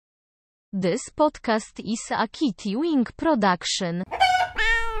This podcast is a Kitty Wing production.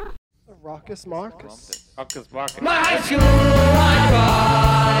 Raucous Marcus. My high school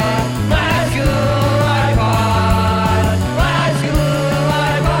iPod. My high school iPod. My high school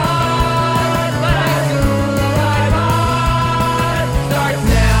iPod. My high school iPod. Starts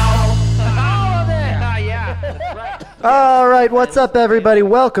now. All of it. Yeah. Right. All right, what's up, everybody?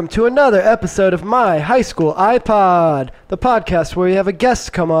 Welcome to another episode of My High School iPod, the podcast where we have a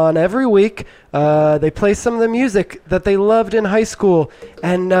guest come on every week. They play some of the music that they loved in high school,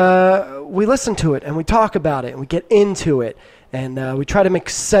 and we listen to it, and we talk about it, and we get into it, and we try to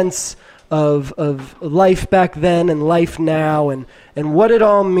make sense of life back then and life now, and what it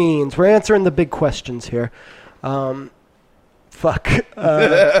all means. We're answering the big questions here.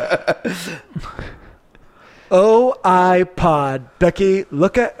 Oh, iPod. Becky,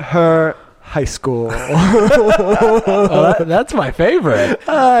 look at her high school. That's my favorite.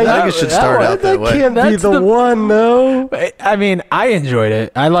 I think it should start out that way. That can't be the one, though. I mean, I enjoyed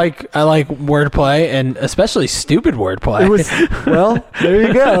it. I like wordplay, and especially stupid wordplay. It was, well, there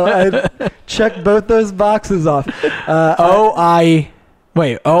you go. I checked both those boxes off.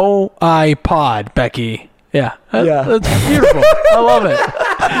 iPod, Becky. Yeah. Yeah. That's beautiful. I love it.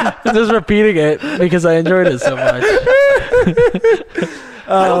 I'm just repeating it because I enjoyed it so much.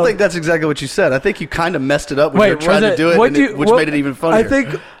 I don't think that's exactly what you said. I think you kind of messed it up when you were trying to do it, which made it even funnier. I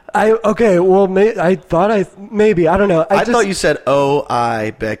think I thought I don't know. I thought you said,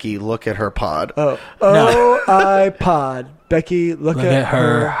 Becky, look at her pod. No. iPod. Becky, look at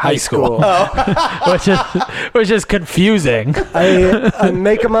her high school. which is confusing. I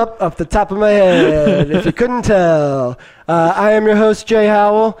make them up the top of my head, if you couldn't tell. I am your host, Jay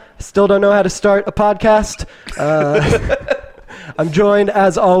Howell. Still don't know how to start a podcast. I'm joined,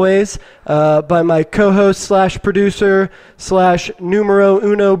 as always, by my co-host / producer / numero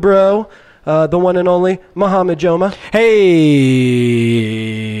uno bro, the one and only Muhammad Joma. Hey,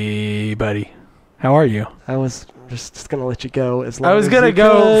 buddy. How are you? I was just going to let you go as long as I was going to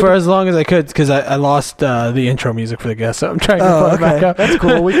go could. for as long as I could because I lost the intro music for the guest, so I'm trying to put it back up. That's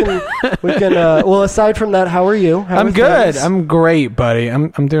cool. We can. Well, aside from that, how are you? I'm good. I'm great, buddy.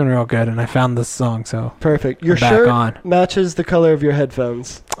 I'm doing real good, and I found this song, so perfect. Your shirt matches the color of your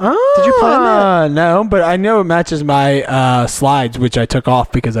headphones. Did you plan that? No, but I know it matches my slides, which I took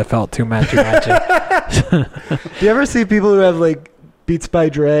off because I felt too matchy. Do you ever see people who have like Beats by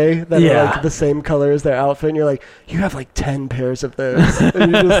Dre that are like the same color as their outfit, and you're like, you have like 10 pairs of those,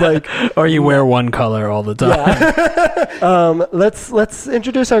 and you're just like, or you wear one color all the time. Yeah. Let's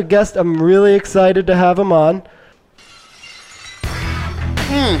introduce our guest. I'm really excited to have him on.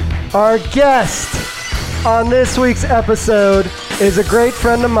 Our guest on this week's episode is a great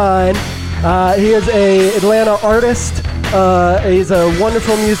friend of mine. He is a Atlanta artist. He's a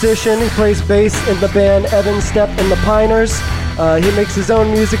wonderful musician. He plays bass in the band Evan Step and the Piners. He makes his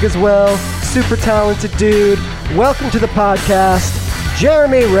own music as well. Super talented dude. Welcome to the podcast,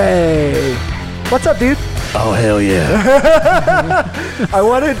 Jeremy Ray. What's up, dude? Oh, hell yeah.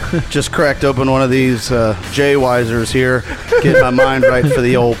 Just cracked open one of these Jay Weisers here. Getting my mind right for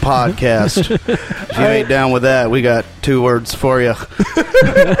the old podcast. If you ain't down with that, we got 2 words for you.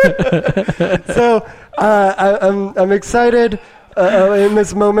 So, I'm excited in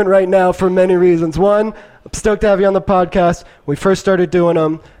this moment right now for many reasons. One, I'm stoked to have you on the podcast. When we first started doing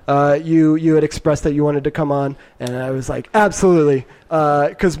them, you had expressed that you wanted to come on, and I was like, absolutely.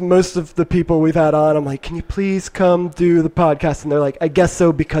 Because most of the people we've had on, I'm like, can you please come do the podcast? And they're like, I guess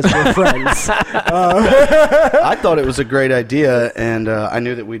so, because we're friends. I thought it was a great idea, and I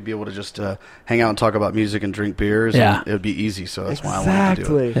knew that we'd be able to just hang out and talk about music and drink beers, and it would be easy, so that's why I wanted to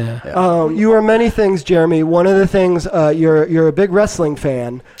do it. Yeah. You are many things, Jeremy. One of the things, you're a big wrestling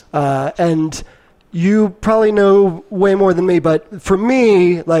fan, and you probably know way more than me, but for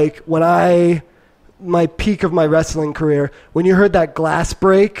me, like, when my peak of my wrestling career, when you heard that glass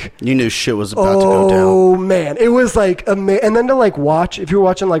break, you knew shit was about to go down. Oh, man. It was like, and then to like watch, if you were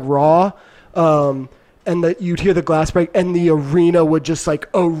watching like Raw, and that you'd hear the glass break, and the arena would just like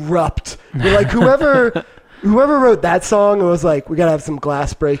erupt. You're like, whoever wrote that song was like, we got to have some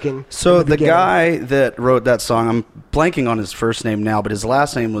glass breaking. So the guy that wrote that song, I'm blanking on his first name now, but his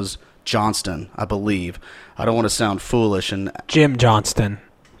last name was Johnston, I believe. I don't want to sound foolish. And Jim Johnston.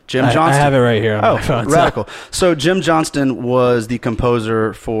 Jim Johnston? I have it right here on my phone. Radical. So Jim Johnston was the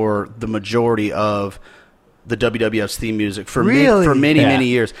composer for the majority of the WWF's theme music for many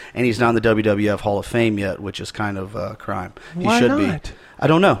years, and he's not in the WWF Hall of Fame yet, which is kind of a crime. Why should not? be. I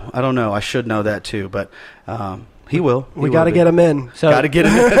don't know. I should know that too, but He will. We got to get him in. So Got to get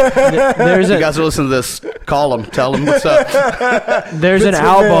him. there's You guys will listen to this. Call him. Tell him what's up. There's an Vince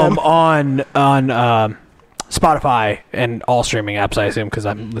album on Spotify and all streaming apps, I assume, because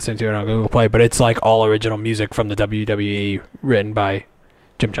I'm listening to it on Google Play. But it's like all original music from the WWE written by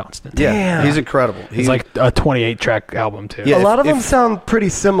Jim Johnston. Yeah, Damn. he's incredible. It's like a 28-track album too. Yeah. A lot of them sound pretty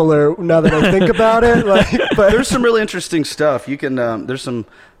similar now that I think about it. But There's some really interesting stuff. You can there's some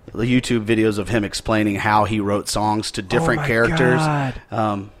YouTube videos of him explaining how he wrote songs to different my characters.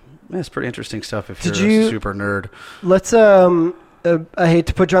 God. It's pretty interesting stuff if Did you're you- a super nerd. let's I hate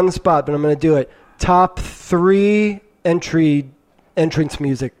to put you on the spot, but I'm going to do it. Top 3 entrance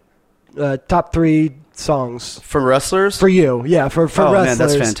music. Top 3 songs For wrestlers? for you. Yeah, for oh wrestlers. man,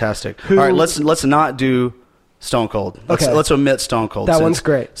 that's fantastic. Who- All right, let's not do Stone Cold. Okay. Let's omit Stone Cold. That one's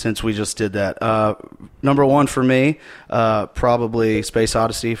great. Since we just did that. Number 1 for me, probably Space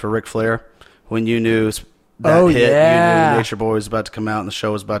Odyssey for Ric Flair. When you knew that Oh, hit, yeah. you knew Nature Boy was about to come out and the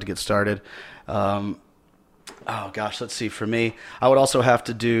show was about to get started. Oh gosh, let's see. For me, I would also have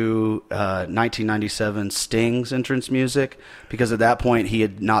to do 1997 Sting's entrance music, because at that point he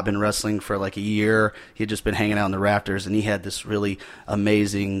had not been wrestling for like a year. He had just been hanging out in the rafters, and he had this really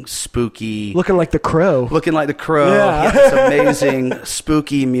amazing, spooky, Looking like the Crow. looking like the Crow. Yeah. He had this amazing,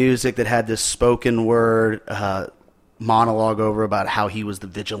 spooky music that had this spoken word monologue over about how he was the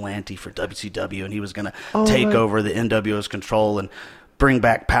vigilante for WCW, and he was going to take over the NWO's control and bring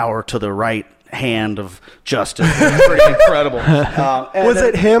back power to the right hand of justice. Pretty incredible. Was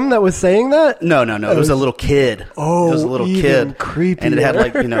it him that was saying that? No. It was a little kid. Oh, it was a little even kid. creepier. And it had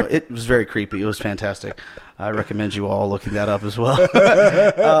it was very creepy. It was fantastic. I recommend you all looking that up as well.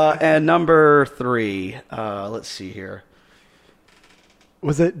 And number 3, let's see here.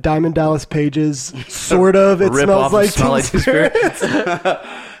 Was it Diamond Dallas Page's sort of? It Rip smells off like of Smell Teen Like Teen Spirit? Spirit.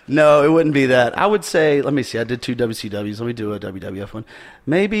 No, it wouldn't be that. I would say, let me see. I did 2 WCWs. Let me do a WWF one.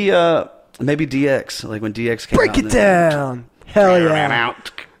 Maybe DX. Like when DX came Break out. it down. Hell yeah.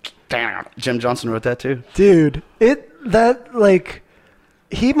 Jim Johnson wrote that too. Dude, he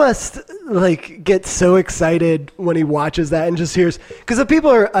must get so excited when he watches that and just hears, because the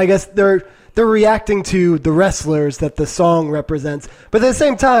people are, I guess they're reacting to the wrestlers that the song represents, but at the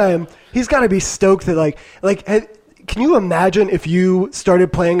same time he's got to be stoked that can you imagine if you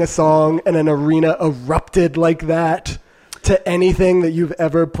started playing a song and an arena erupted like that to anything that you've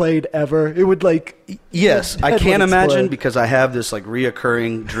ever played ever? It would Yes, your I head can't would imagine, explode. because I have this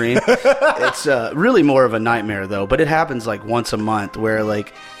reoccurring dream. It's really more of a nightmare though, but it happens once a month where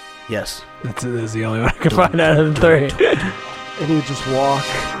yes, That's the only one I can find out of the 3. And he would just walk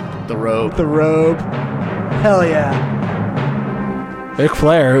the robe. the robe. Hell yeah. Ric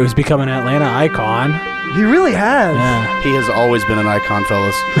Flair, who's become an Atlanta icon. He really has. Yeah. He has always been an icon,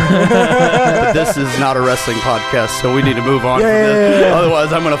 fellas. But this is not a wrestling podcast, so we need to move on from this. Yeah.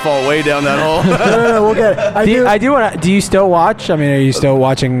 Otherwise, I'm going to fall way down that hole. No, we'll get it. I do want to. Do you still watch? I mean, are you still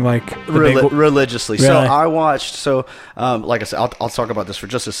watching the big? Religiously. So Really? I watched. Like I said, I'll talk about this for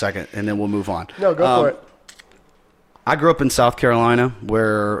just a second, and then we'll move on. No, go for it. I grew up in South Carolina,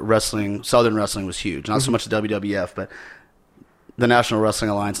 where Southern wrestling was huge. Not so much the WWF, but the National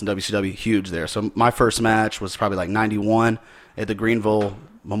Wrestling Alliance and WCW, huge there. So my first match was probably 91 at the Greenville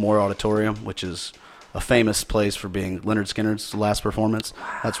Memorial Auditorium, which is a famous place for being Leonard Skinner's last performance.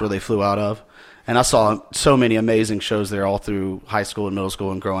 That's where they flew out of. And I saw so many amazing shows there all through high school and middle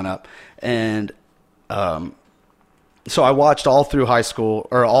school and growing up. And so I watched all through high school,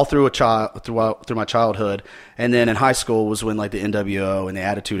 or all through through my childhood, and then in high school was when the NWO and the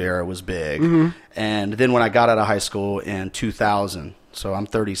Attitude Era was big. Mm-hmm. And then when I got out of high school in 2000, so I'm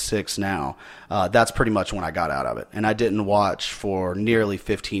 36 now, that's pretty much when I got out of it. And I didn't watch for nearly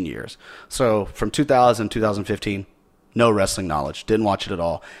 15 years. So from 2000 to 2015, no wrestling knowledge, didn't watch it at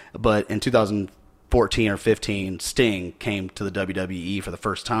all. But in 2014 or 15, Sting came to the WWE for the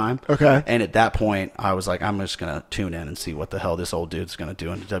first time. Okay. And at that point, I was like, I'm just going to tune in and see what the hell this old dude's going to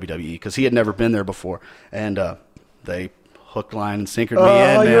do in the WWE, because he had never been there before. And they hook, line, and sinkered me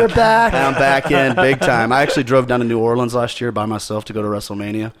in. Oh, man. you're back. I'm back in big time. I actually drove down to New Orleans last year by myself to go to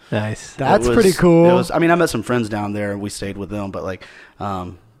WrestleMania. Nice. That's It was- pretty cool. I met some friends down there, and we stayed with them. But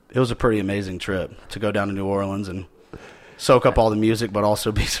it was a pretty amazing trip to go down to New Orleans and soak up all the music, but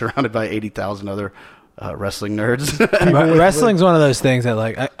also be surrounded by 80,000 other wrestling nerds. Wrestling's one of those things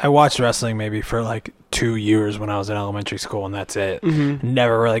that I watched wrestling maybe for 2 years when I was in elementary school, and that's it. Mm-hmm.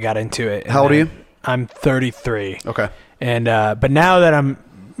 Never really got into it. And How old are you? I'm 33. Okay. And but now that I'm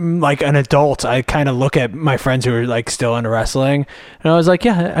like an adult, I kind of look at my friends who are like still into wrestling, and I was like,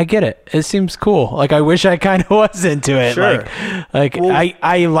 yeah, I get it. It seems cool. Like, I wish I kind of was into it. Sure.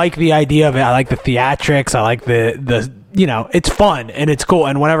 I like the idea of it. I like the theatrics. I like the it's fun and it's cool.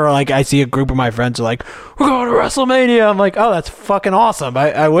 And whenever like I see a group of my friends are like, we're going to WrestleMania, I'm like, oh, that's fucking awesome.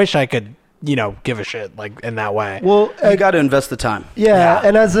 I wish I could, give a shit like in that way. Well, You got to invest the time. yeah,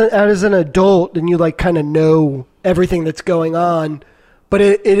 and as an adult, and you like kind of know everything that's going on, but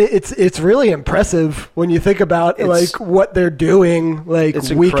it's really impressive when you think about like what they're doing, like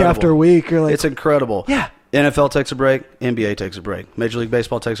It's week incredible. after week. You're like, It's incredible. Yeah. NFL takes a break. NBA takes a break. Major League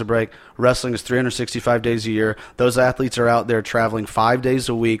Baseball takes a break. Wrestling is 365 days a year. Those athletes are out there traveling 5 days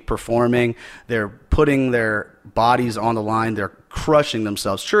a week, performing. They're putting their bodies on the line. They're crushing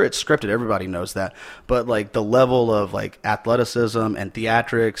themselves. Sure, it's scripted. Everybody knows that. But like the level of like athleticism and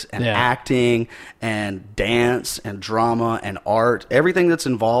theatrics and acting and dance and drama and art, everything that's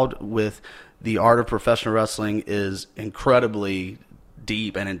involved with the art of professional wrestling is incredibly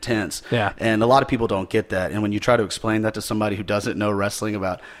deep and intense. Yeah. And a lot of people don't get that. And when you try to explain that to somebody who doesn't know wrestling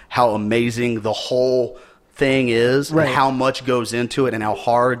about how amazing the whole thing is Right. and how much goes into it and how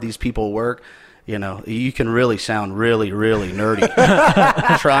hard these people work, you can really sound really, really nerdy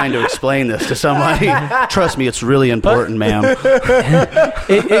trying to explain this to somebody. Trust me, it's really important, ma'am.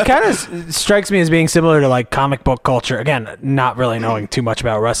 It kind of strikes me as being similar to like comic book culture. Again, not really knowing too much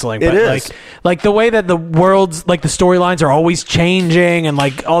about wrestling, but It is. like the way that the worlds, like the storylines are always changing, and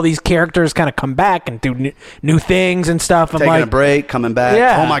like all these characters kind of come back and do new things and stuff. I'm Taking like, a break, coming back.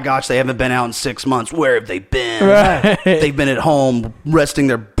 Yeah. Oh my gosh, they haven't been out in 6 months. Where have they been? Right. They've been at home resting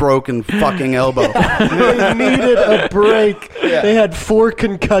their broken fucking elbow. they needed a break. They had 4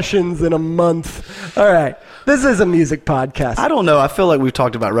 concussions in a month. All right. This is a music podcast. I don't know. I feel like we've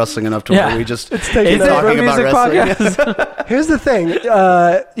talked about wrestling enough to Yeah. where we just It's taken keep over. talking about Music wrestling. podcast. Here's the thing,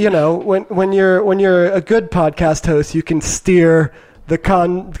 when you're a good podcast host, you can steer the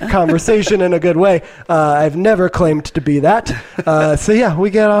conversation in a good way. I've never claimed to be that. So yeah,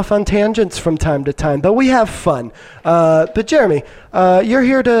 we get off on tangents from time to time, but we have fun. But Jeremy, you're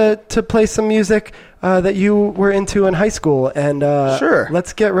here to play some music that you were into in high school, and Sure.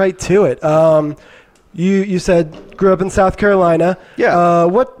 let's get right to it. You said grew up in South Carolina. Yeah.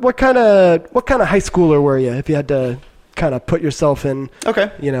 What kind of high schooler were you? If you had to kind of put yourself in,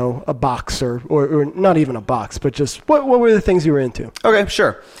 Okay. a box or not even a box, but just what were the things you were into? Okay,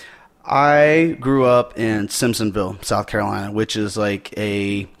 sure. I grew up in Simpsonville, South Carolina, which is like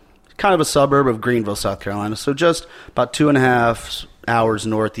a kind of a suburb of Greenville, South Carolina. So just about 2.5 hours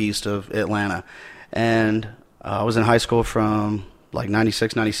northeast of Atlanta. And I was in high school from like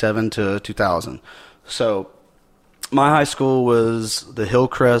 96, 97 to 2000. So my high school was the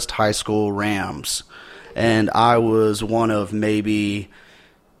Hillcrest High School Rams. And I was one of maybe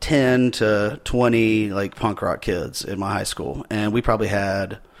 10 to 20 like punk rock kids in my high school. And we probably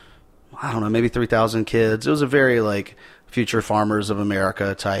had, I don't know, maybe 3,000 kids. It was a very like Future Farmers of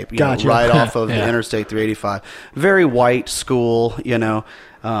America type, Gotcha. right off of Yeah. the Interstate 385. Very white school, a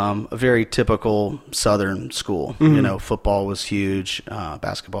very typical Southern school. Football was huge,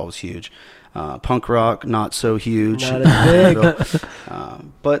 basketball was huge. Punk rock, not so huge. Not as big.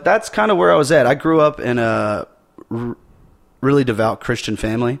 But that's kind of where I was at. I grew up in a really devout Christian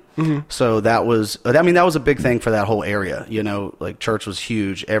family. So that was a big thing for that whole area. Like church was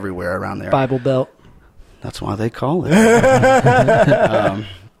huge everywhere around there. Bible Belt. That's why they call it.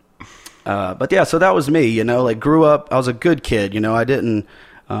 But yeah, so that was me, like grew up, I was a good kid, I didn't,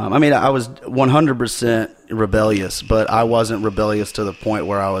 I was 100% rebellious, but I wasn't rebellious to the point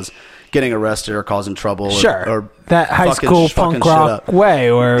where I was getting arrested or causing trouble. Sure. Or that high fucking school fucking punk shit rock up. way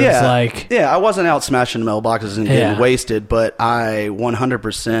where it was like, Yeah, I wasn't out smashing mailboxes and getting Yeah. wasted, but I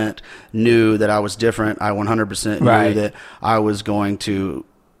 100% knew that I was different. I 100% knew Right. that I was going to,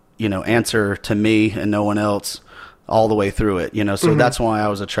 answer to me and no one else all the way through it, So that's why I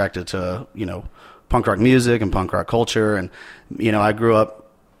was attracted to, punk rock music and punk rock culture. And, I grew up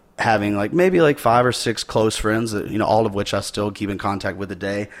having maybe 5 or 6 close friends that, all of which I still keep in contact with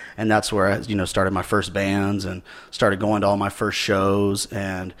today. And that's where I, started my first bands and started going to all my first shows.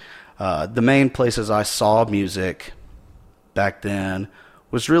 And the main places I saw music back then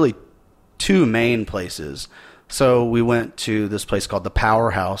was really 2 main places. So we went to this place called the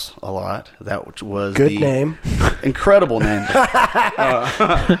Powerhouse a lot. That was Good the name. incredible name.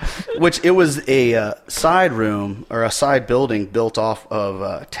 Which it was a side room or a side building built off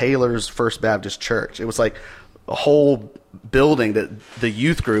of Taylor's First Baptist Church. It was like a whole building that the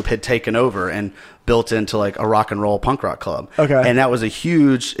youth group had taken over and built into like a rock and roll punk rock club. Okay. And that was a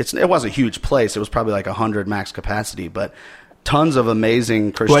huge. It was a huge place. It was probably like 100 max capacity, but tons of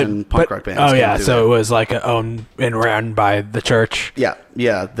amazing Christian punk rock bands. Oh came yeah, through so there. it was like owned and run by the church. Yeah,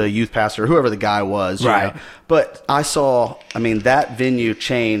 the youth pastor, whoever the guy was. Right. But that venue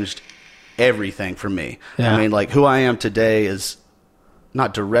changed everything for me. Yeah. I mean, like, who I am today is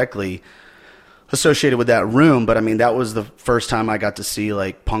not directly associated with that room, but I mean, that was the first time I got to see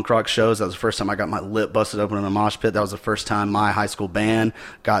like punk rock shows. That was the first time I got my lip busted open in a mosh pit. That was the first time my high school band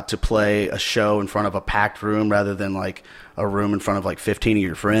got to play a show in front of a packed room rather than like a room in front of like 15 of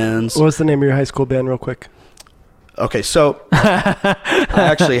your friends. What was the name of your high school band, real quick? Okay, so I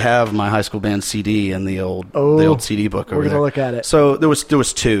actually have my high school band CD in the old CD book over we're gonna there. look at it. So there was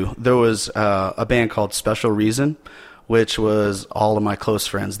two. There was a band called Special Reason, which was all of my close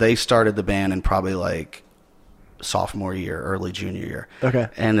friends. They started the band in probably like sophomore year, early junior year. Okay.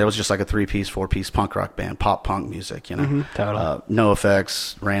 And it was just like a 3-piece, 4-piece punk rock band, pop punk music, you know. Mm-hmm. Totally.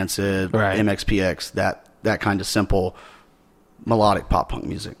 NoFX, Rancid, Right. MXPX, that kind of simple melodic pop punk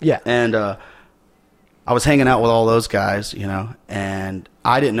music. Yeah. And I was hanging out with all those guys, you know, and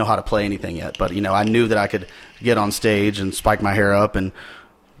I didn't know how to play anything yet, but, you know, I knew that I could get on stage and spike my hair up and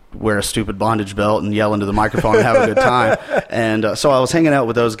wear a stupid bondage belt and yell into the microphone and have a good time. And so I was hanging out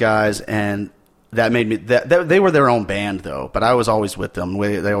with those guys, and that made me they were their own band, though, but I was always with them.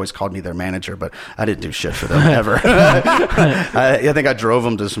 They always called me their manager, but I didn't do shit for them ever. I think I drove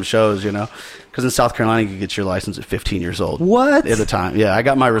them to some shows, you know, because in South Carolina you could get your license at 15 years old. What? At the time. Yeah, I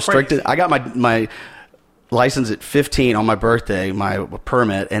got my restricted. I got my license at 15 on my birthday, my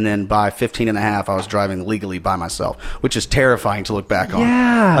permit, and then by 15 and a half I was driving legally by myself, which is terrifying to look back on.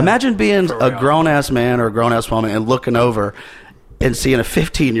 Yeah. Imagine being a grown-ass man or a grown-ass woman and looking over and seeing a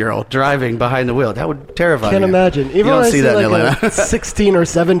 15-year-old driving behind the wheel. That would terrify Can't me. imagine. Even you don't when I see see that in like Atlanta. a 16 or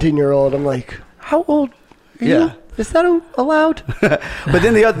 17-year-old, I'm like, how old are Yeah. you? Is that allowed? But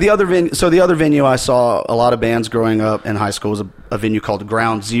then the other venue, so the other venue I saw a lot of bands growing up in high school was a venue called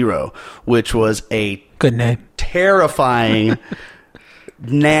Ground Zero, which was a Good name. terrifying,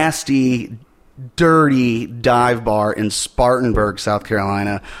 nasty, dirty dive bar in Spartanburg, South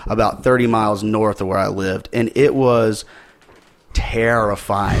Carolina, about 30 miles north of where I lived. And it was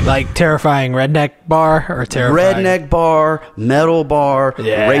terrifying. Like terrifying redneck bar or terrifying Redneck bar, metal bar,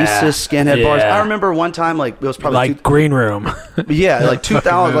 Yeah. racist skinhead bars. Yeah. I remember one time, like, it was probably like green room. yeah, like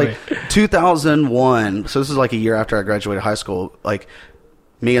 2000, movie. like 2001. So this is like a year after I graduated high school. Like,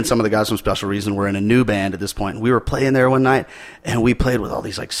 me and some of the guys from Special Reason were in a new band at this point. We were playing there one night, and we played with all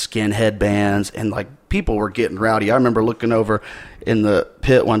these like skinhead bands, and like people were getting rowdy. I remember looking over in the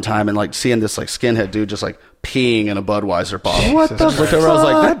pit one time and like seeing this like skinhead dude just like peeing in a Budweiser bottle. What the Looked over, I was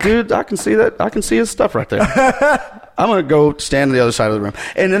like, fuck? that dude, I can see that. I can see his stuff right there. I'm going to go stand on the other side of the room.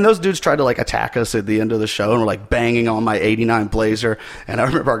 And then those dudes tried to like attack us at the end of the show and were like banging on my 89 Blazer. And I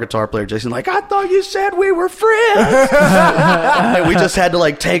remember our guitar player, Jason, like, I thought you said we were friends. And we just had to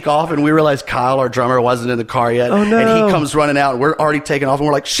like take off, and we realized Kyle, our drummer, wasn't in the car yet. Oh, no. And he comes running out, and we're already taking off, and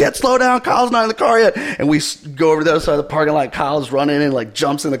we're like, shit, slow down. Kyle's not in the car yet. And we go over to the other side of the parking lot. Kyle's running and like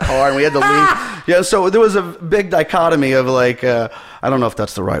jumps in the car, and we had to leave. Yeah, so there was a big dichotomy of like, I don't know if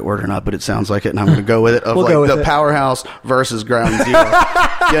that's the right word or not, but it sounds like it, and I'm going to go with it. Of We'll like go with the it. Powerhouse versus Ground Zero.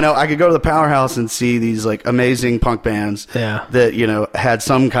 You know, I could go to the Powerhouse and see these like amazing punk bands Yeah. that, you know, had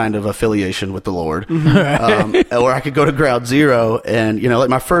some kind of affiliation with the Lord. Or I could go to Ground Zero and, you know, like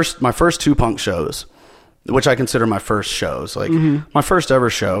my first two punk shows, which I consider my first shows. Like my first ever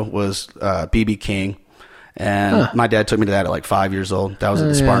show was BB King. And my dad took me to that at like 5 years old. That was at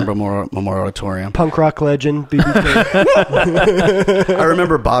the Spartanburg Memorial Auditorium. Punk rock legend, BB King. I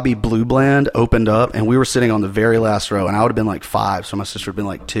remember Bobby Blue Bland opened up, and we were sitting on the very last row, and I would have been like 5, so my sister would have been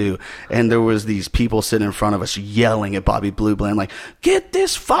like 2, and there was these people sitting in front of us yelling at Bobby Blue Bland like, get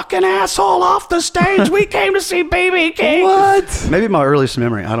this fucking asshole off the stage, we came to see BB King. What? Maybe my earliest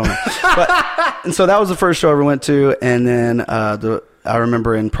memory, I don't know. And so that was the first show I ever went to, and then I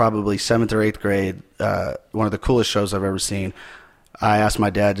remember in probably 7th or 8th grade, one of the coolest shows I've ever seen, I asked my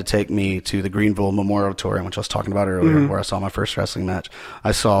dad to take me to the Greenville Memorial Auditorium, which I was talking about earlier, where I saw my first wrestling match.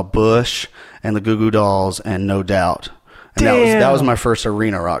 I saw Bush and the Goo Goo Dolls and No Doubt. And that was my first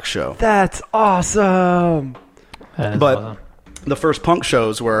arena rock show. That's awesome. That is But awesome. the first punk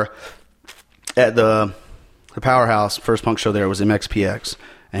shows were at the Powerhouse. First punk show there was MXPX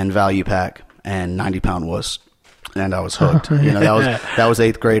and Value Pack and 90 Pound Wuss. And I was hooked. You know, that was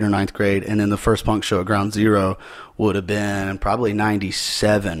 8th grade or 9th grade. And then the first punk show at Ground Zero would have been probably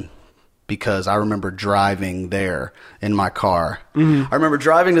 97, because I remember driving there in my car. I remember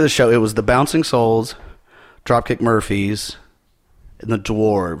driving to the show. It was the Bouncing Souls, Dropkick Murphys, and the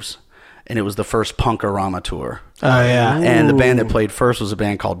Dwarves. and it was the first Punk-A-Rama tour. Oh yeah. And the band that played first was a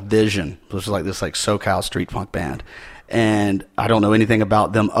band called Vision, which was like this like SoCal street punk band. And I don't know anything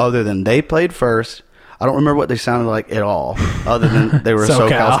about them other than they played first. I don't remember what they sounded like at all, other than they were a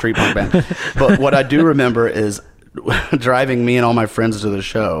SoCal street punk band. But what I do remember is driving me and all my friends to the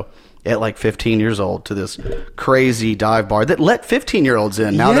show at like 15 years old to this crazy dive bar that let 15-year-olds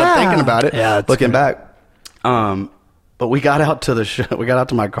in. Now that I'm thinking about it, looking back. But we got out to the show. We got out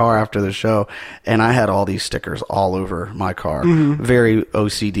to my car after the show, and I had all these stickers all over my car. Very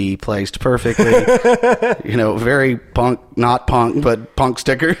OCD, placed perfectly. Very punk, not punk, but punk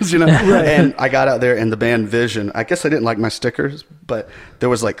stickers. Right. And I got out there, and the band Vision. I guess I didn't like my stickers, but there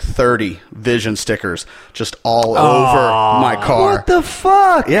was like 30 Vision stickers just all over my car. What the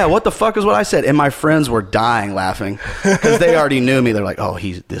fuck? Yeah, what the fuck is what I said? And my friends were dying laughing because they already knew me. They're like, "Oh,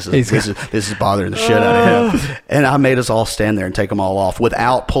 this is bothering the shit out of him." And I made us all stand there and take them all off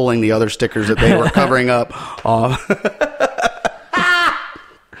without pulling the other stickers that they were covering up off.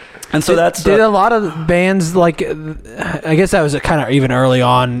 And so did a lot of bands, like, I guess that was kind of even early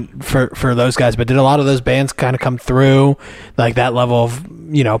on for those guys, but did a lot of those bands kind of come through like that level of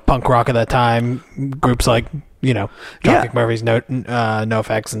punk rock at that time? Groups like John McMurphy's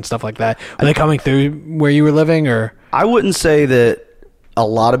NoFX and stuff like that. Were they coming through where you were living, or? I wouldn't say that a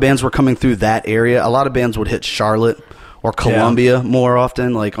lot of bands were coming through that area. A lot of bands would hit Charlotte or Columbia more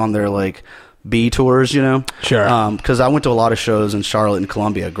often, like on their like B tours, Sure. Because I went to a lot of shows in Charlotte and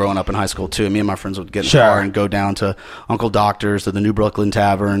Columbia growing up in high school too. Me and my friends would get in the car and go down to Uncle Doctor's, to the New Brooklyn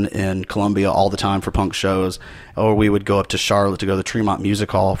Tavern in Columbia all the time for punk shows, or we would go up to Charlotte to go to the Tremont Music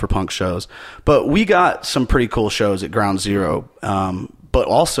Hall for punk shows. But we got some pretty cool shows at Ground Zero. But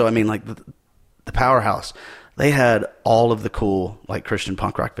also, I mean, like the Powerhouse, they had all of the cool like Christian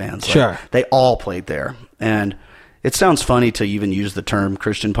punk rock bands. Like, they all played there. And it sounds funny to even use the term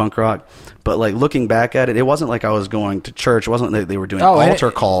Christian punk rock, but like looking back at it, it wasn't like I was going to church. It wasn't like they were doing altar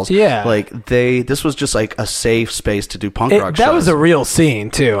calls. Yeah. Like this was just like a safe space to do punk rock shows. That was a real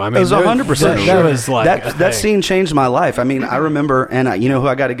scene too. I mean, it was 100%. That was like that scene changed my life. I mean, I remember, and you know who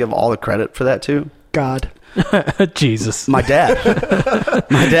I got to give all the credit for that to? God. Jesus. My dad.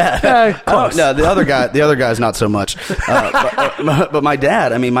 No, the other guy's not so much. But my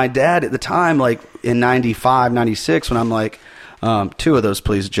dad, at the time, like in 95, 96, when I'm like, 2 of those,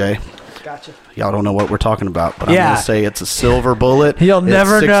 please, Jay. Gotcha. Y'all don't know what we're talking about, but I'm going to say it's a silver bullet. You'll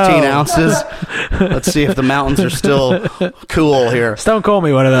never 16 ounces. Let's see if the mountains are still cool here. Stone Cold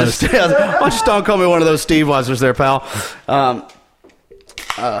me one of those. Why don't you Stone Cold me one of those Steve Weisers there, pal?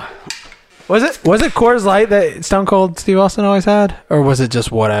 Was it Coors Light that Stone Cold Steve Austin always had, or was it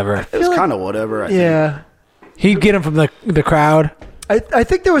just whatever? It was kind of whatever. I think. He'd get them from the crowd. I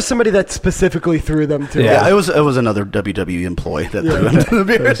think there was somebody that specifically threw them to him. Yeah, it was another WWE employee that threw him to the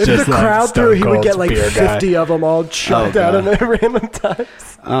beer. If the crowd threw, he would get like 50 of them all chucked out at random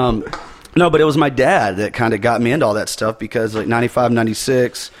times. No, but it was my dad that kind of got me into all that stuff because like 95,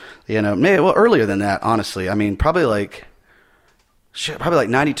 96, earlier than that, honestly. I mean, probably like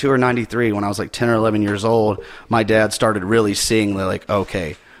 92 or 93 when I was like 10 or 11 years old, my dad started really seeing like,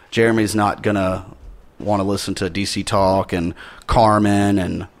 okay, Jeremy's not going to want to listen to DC Talk and Carmen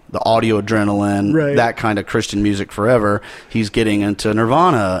and the Audio Adrenaline, that kind of Christian music forever. He's getting into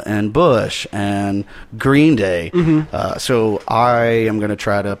Nirvana and Bush and Green Day. So I am going to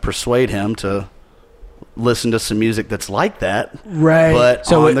try to persuade him to listen to some music that's like that, but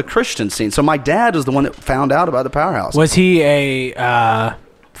so on the Christian scene. So my dad was the one that found out about the Powerhouse. Was he a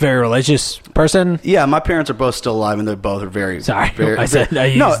very religious person? Yeah, my parents are both still alive, and they both are very. Sorry, I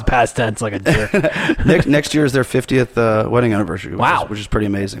used past tense like a jerk. Next year is their 50th wedding anniversary. Wow, which is pretty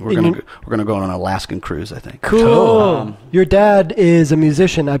amazing. We're gonna go on an Alaskan cruise, I think. Cool. Your dad is a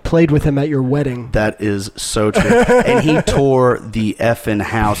musician. I played with him at your wedding. That is so true. And he tore the effing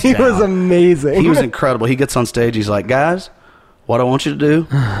house down. He was amazing. He was incredible. He gets on stage. He's like, guys, what I want you to do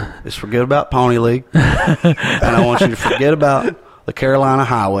is forget about Pony League, and I want you to forget about the Carolina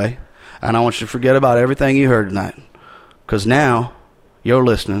Highway, and I want you to forget about everything you heard tonight, because now you're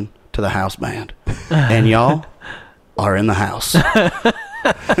listening to the house band, and y'all are in the house.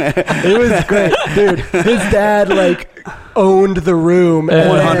 It was great, dude. His dad like owned the room,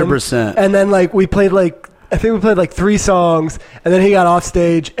 100%. And then like we played like. I think we played like 3 songs, and then he got off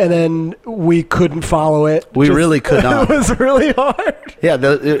stage, and then we couldn't follow it. We really could not. It was really hard. Yeah,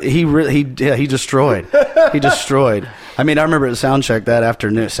 he destroyed. He destroyed. I mean, I remember at sound check that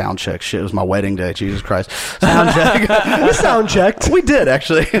afternoon. Sound check, shit, it was my wedding day. Jesus Christ. Sound check. We sound checked. We did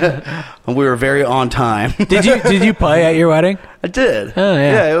actually, and we were very on time. Did you play at your wedding? I did. Oh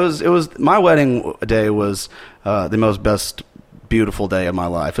yeah. Yeah, it was my wedding day was the most beautiful day of my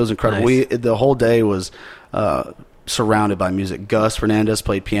life. It was incredible. Nice. The whole day was surrounded by music. Gus Fernandez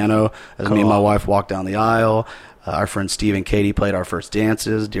played piano as me and my wife walked down the aisle. Our friend Steve and Katie played our first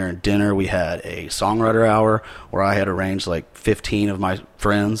dances. During dinner, we had a songwriter hour where I had arranged like 15 of my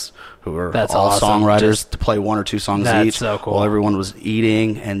friends who were That's all awesome. songwriters to play 1 or 2 songs That's each so cool. while everyone was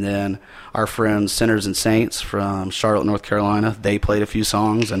eating. And then our friends Sinners and Saints from Charlotte, North Carolina, they played a few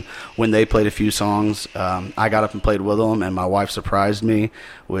songs. And when they played a few songs, I got up and played with them, and my wife surprised me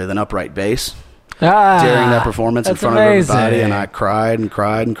with an upright bass during that performance in front of everybody, and I cried and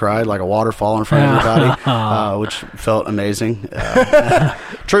cried and cried like a waterfall in front of everybody, which felt amazing.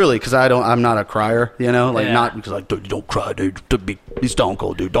 Truly, because I'm not a crier, not because like, dude, don't cry, dude, be stone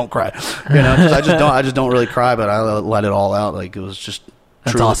cold, dude, don't cry, 'cause I just don't really cry, but I let it all out. Like, it was just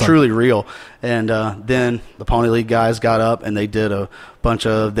truly real. And then the Pony League guys got up and they did a bunch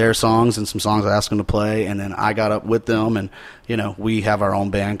of their songs and some songs I asked them to play, and then I got up with them, and we have our own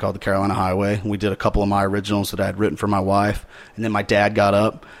band called the Carolina Highway. We did a couple of my originals that I had written for my wife, and then my dad got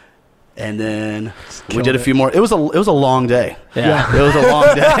up, and then we did a few more. It was a long day. Yeah. It was a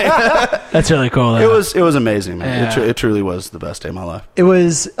long day. That's really cool. It was amazing, man. Yeah. It truly was the best day of my life. It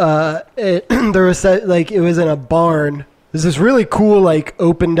was it was in a barn. There's this really cool, like,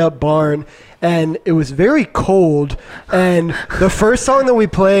 opened up barn, and it was very cold. And the first song that we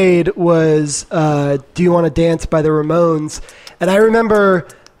played was "Do You Want to Dance" by the Ramones. And I remember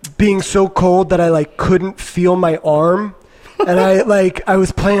being so cold that I like couldn't feel my arm, and I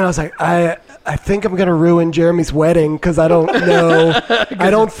was playing, and I was like, I think I'm gonna ruin Jeremy's wedding because I don't know. I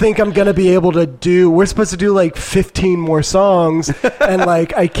don't think I'm gonna be able to do. We're supposed to do like 15 more songs, and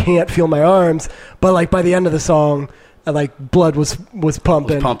like I can't feel my arms. But like by the end of the song, like blood was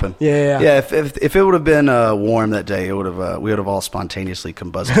pumping. Yeah. If it would have been warm that day, it would have we would have all spontaneously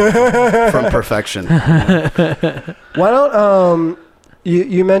combusted from perfection. Why don't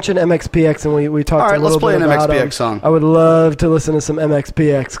you mentioned MXPX, and we talked. All right, a little let's play bit an about MXPX them. song. I would love to listen to some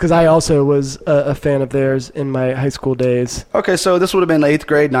MXPX because I also was a fan of theirs in my high school days. Okay, so this would have been 8th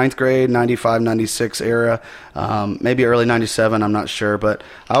grade, 9th grade, 95, 96 era, maybe early 97, I'm not sure, but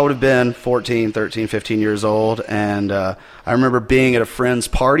I would have been 14, 13, 15 years old, and I remember being at a friend's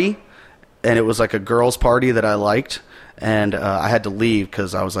party, and it was like a girls' party that I liked, and I had to leave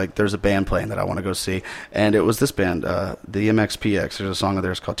because I was like, there's a band playing that I want to go see, and it was this band, the MXPX. There's a song of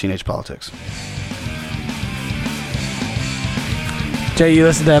theirs called Teenage Politics. Jay, you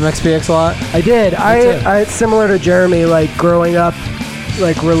listen to MXPX a lot? I did. I similar to Jeremy, like growing up,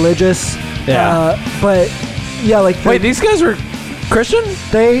 like religious. Yeah. But yeah, like Wait, these guys were Christian?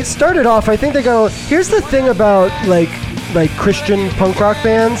 they started off. I think they go. Here's the thing about like Christian punk rock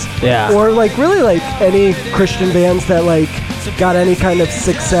bands. Yeah. Or like really like any Christian bands that like got any kind of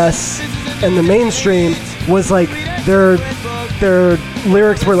success in the mainstream was like their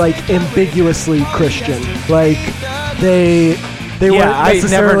lyrics were like ambiguously Christian. Like they weren't I never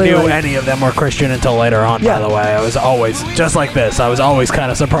necessarily knew like, any of them were Christian until later on, Yeah. by the way. I was always, just like this, I was always kind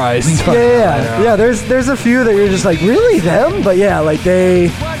of surprised. Yeah. There's a few that you're just like, really them? But yeah, like they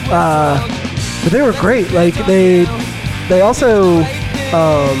were great. Like they also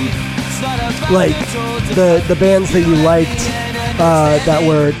like the bands that you liked that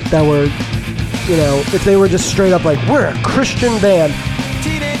were if they were just straight up like, we're a Christian band,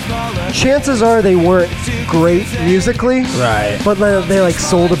 chances are they weren't great musically, Right. but they like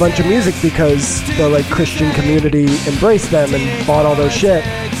sold a bunch of music because the like Christian community embraced them and bought all their shit.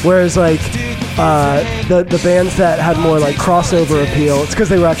 Whereas like the bands that had more like crossover appeal, it's because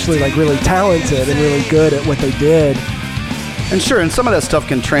they were actually like really talented and really good at what they did. And sure, and some of that stuff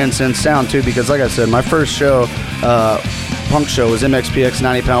can transcend sound too, because like I said, my first show, punk show, was MXPX,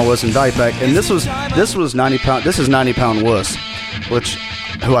 90 Pound Wuss, and Dieback, and this was 90 Pound. This is 90 Pound Wuss,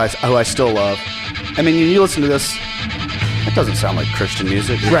 who I still love. I mean, you listen to this, it doesn't sound like Christian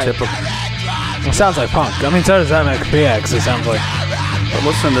music. It's Right. typical. It sounds like punk. I mean, so does MXPX. It sounds like... But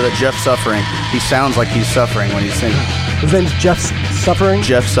listen to the Jeff Suffering. He sounds like he's suffering when he's singing. His name's Jeff Suffering.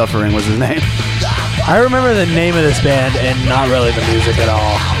 Jeff Suffering was his name. I remember the name of this band and not really the music at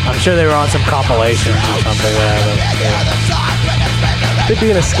all. I'm sure they were on some compilations or something. They'd be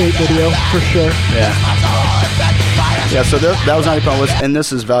in a skate video for sure. Yeah. Yeah, so that was 90 Pound Wuss, and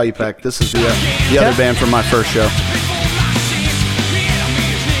this is Value Pack. This is the other band from my first show.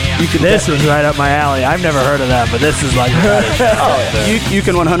 This was right up my alley. I've never heard of them, but this is like... You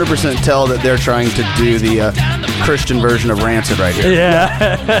can 100% tell that they're trying to do the Christian version of Rancid right here. Yeah.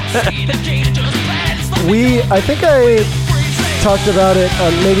 I think I talked about it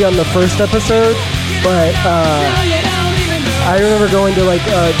maybe on the first episode, but I remember going to like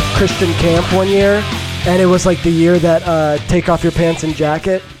a Christian camp one year, and it was like the year that Take Off Your Pants and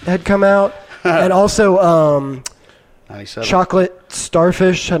Jacket had come out, and also 97. chocolate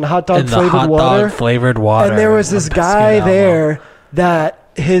starfish and hot dog And the flavored hot water. dog flavored water. And there was this on guy Piscataway. there that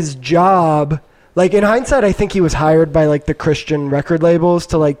his job, like in hindsight, I think he was hired by like the Christian record labels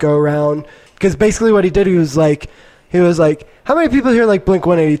to like go around, because basically what he did, he was like, how many people here like Blink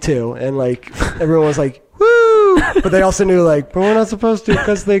 182? And like everyone was like, woo! But they also knew like, but we're not supposed to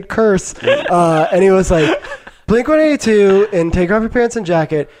because they curse. And he was like, Blink 182 and Take Off Your Pants and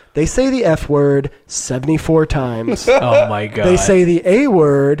Jacket, they say the F word 74 times. Oh my god. They say the A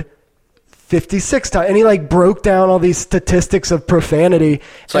word 56 times. And he like broke down all these statistics of profanity.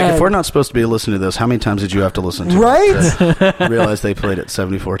 It's like, if And- we're not supposed to be listening to this, how many times did you have to listen to Right? it to realize they played it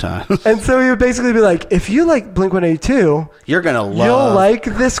 74 times? And so he would basically be like, if you like Blink 182, You're going to love... you'll like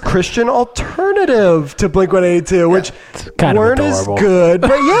this Christian alternative to Blink 182, which kind of weren't as adorable. good.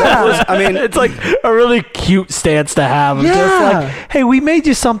 But yeah. I mean, It's like a really cute stance to have. Of Just Yeah. like, hey, we made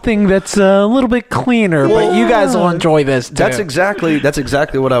you something that's a little bit cleaner, but you guys will enjoy this too. That's exactly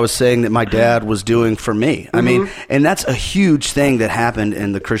what I was saying that my dad was doing for me. I mean, and that's a huge thing that happened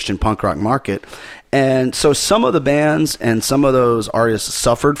in the Christian punk rock market. And so some of the bands and some of those artists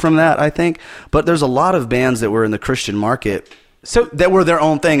suffered from that, I think. But there's a lot of bands that were in the Christian market So that were their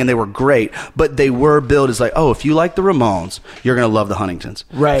own thing, and they were great. But they were billed as like, oh, if you like the Ramones, you're going to love the Huntingtons.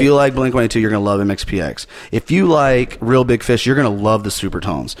 Right. If you like Blink-182, you're going to love MXPX. If you like Real Big Fish, you're going to love the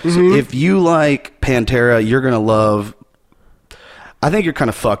Supertones. If you like Pantera, you're going to love... I think you're kind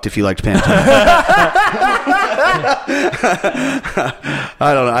of fucked if you liked Pantera.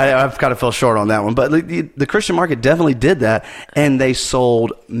 I don't know. I've kind of fell short on that one. But the Christian market definitely did that, and they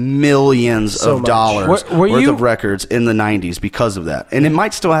sold millions So of much. dollars Were worth you- of records in the 90s because of that. And it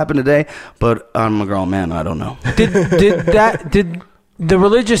might still happen today, but I'm a grown man. I don't know. did the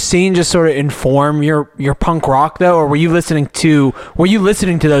religious scene just sort of inform your punk rock though, or were you listening to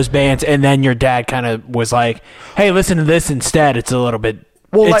those bands and then your dad kind of was like, hey, listen to this instead, it's a little bit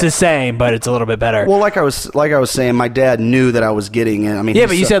Well, it's like- the same but it's a little bit better. Well, like I was saying, my dad knew that I was getting in. I mean, Yeah, he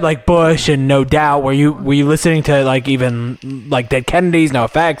but you said like Bush and No Doubt. Were you listening to like even like Dead Kennedys, No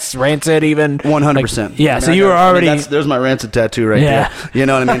Effects, Rancid, even 100%. Like, yeah, I mean, so I you got- were already, there's my Rancid tattoo right Yeah. there. You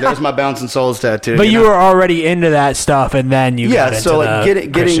know what I mean? There's my Bouncing Souls tattoo. but you know? were already into that stuff, and then you got into so like the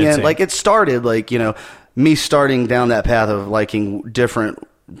getting Christian in, scene. like it started like, you know, me starting down that path of liking different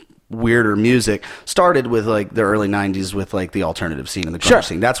weirder music started with like the early 90s with like the alternative scene and the grunge Sure.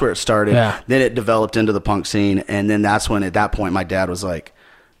 scene. That's where it started. Yeah. Then it developed into the punk scene, and then that's when at that point my dad was like,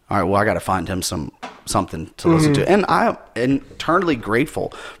 all right, well, I got to find him something to listen to. And I'm eternally grateful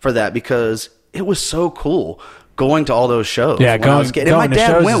for that, because it was so cool going to all those shows. Yeah, when I was a kid. And my going to dad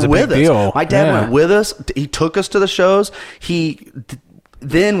shows is went a with big us. deal. My dad Yeah. went with us. He took us to the shows.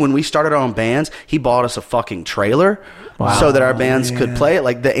 Then when we started our own bands, he bought us a fucking trailer so that our bands could play it.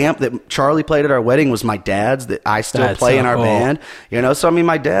 Like the amp that Charlie played at our wedding was my dad's that I still That's play so in our cool. band. You know, so I mean,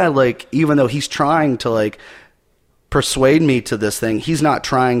 my dad, like, even though he's trying to like persuade me to this thing, he's not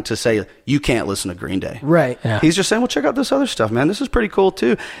trying to say you can't listen to Green Day. Right. Yeah. He's just saying, well, check out this other stuff, man. This is pretty cool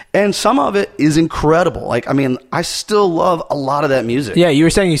too. And some of it is incredible. Like, I mean, I still love a lot of that music. yeah, you were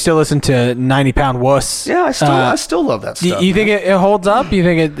saying you still listen to 90 Pound Wuss. Yeah, I still love that stuff. You think it holds up? You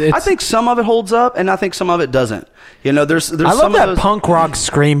think it's? I think some of it holds up, and I think some of it doesn't. You know, there's I love some that of those, punk rock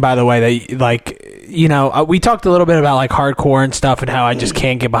scream, by the way. That like, you know, we talked a little bit about like hardcore and stuff and how I just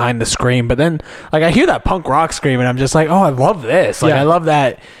can't get behind the scream. But then, like, I hear that punk rock scream and I'm just like, oh, I love this. Like, Yeah. I love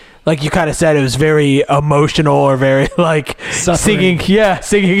that. Like you kind of said, it was very emotional or very like Suffering.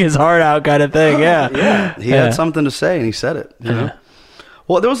 singing his heart out kind of thing. Yeah, Yeah, he Yeah. had something to say, and he said it. You know.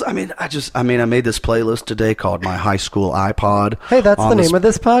 Well, there was. I made this playlist today called My High School iPod. Hey, that's on the name of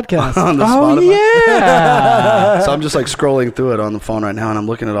this podcast. on the Oh Spotify. yeah. So I'm just like scrolling through it on the phone right now, and I'm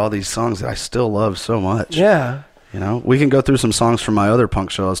looking at all these songs that I still love so much. Yeah. You know, we can go through some songs from my other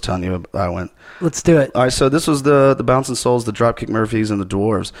punk show I was telling you I went. Let's do it. All right, so this was the Bouncing Souls, the Dropkick Murphys, and the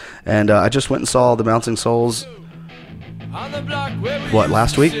Dwarves. And I just went and saw the Bouncing Souls,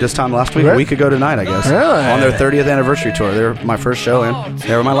 last week? This time last week? A week ago tonight, I guess. Really? On their 30th anniversary tour. They were my first show, and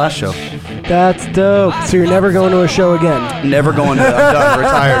they were my last show. That's dope. So you're never going to a show again. Never going to, I'm done,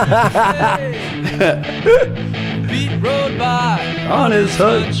 retired. Beat road by On his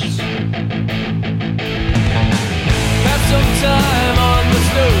hutch. Have some time on the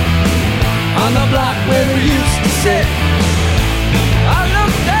stove on the block where we used to sit. I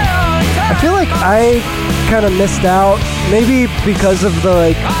look down. I feel like I kind of missed out, maybe because of the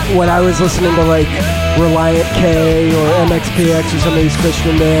like when I was listening to like Reliant K or MXPX or some of these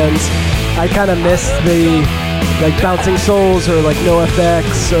Christian bands. I kind of missed the like Bouncing Souls or like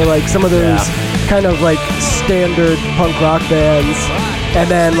NoFX or like some of those kind of like standard punk rock bands, and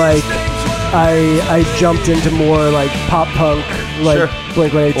then like I jumped into more like pop punk, like Sure.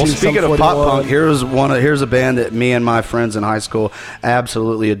 Blink-182. Well, speaking Sum of pop 41. punk, here's a band that me and my friends in high school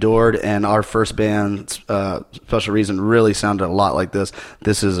absolutely adored, and our first band, Special Reason, really sounded a lot like this.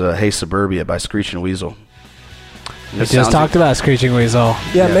 This is Hey Suburbia by Screeching Weasel. We just talked about Screeching Weasel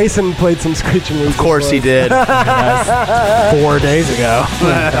Yeah, Yeah. Mason played some Screeching Weasel. Of course for he us. did. 4 days ago.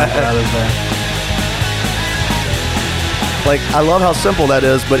 Like, I love how simple that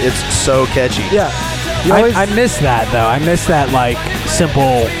is, but it's so catchy. Yeah. You always, I miss that though. I miss that like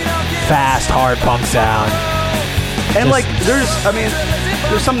simple, fast, hard punk sound. And like, there's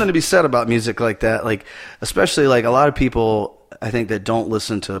something to be said about music like that. Like, especially like a lot of people, I think, that don't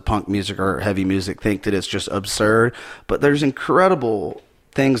listen to punk music or heavy music think that it's just absurd. But there's incredible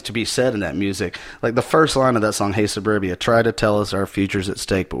things to be said in that music. Like the first line of that song, Hey Suburbia, try to tell us our future's at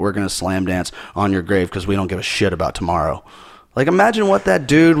stake, but we're going to slam dance on your grave because we don't give a shit about tomorrow. Like, imagine what that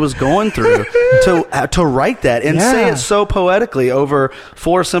dude was going through to write that and say Yeah. it so poetically over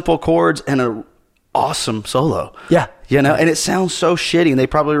 4 simple chords and a awesome solo. Yeah. You know, and it sounds so shitty, and they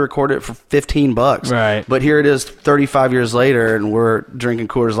probably recorded it for $15. Right. But here it is 35 years later, and we're drinking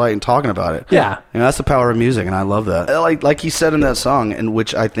Coors Light and talking about it. Yeah. You know, that's the power of music, and I love that. Like he said in that song, and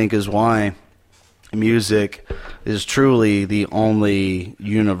which I think is why music is truly the only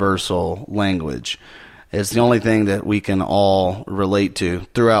universal language. It's the only thing that we can all relate to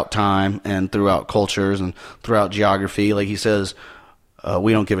throughout time and throughout cultures and throughout geography. Like he says,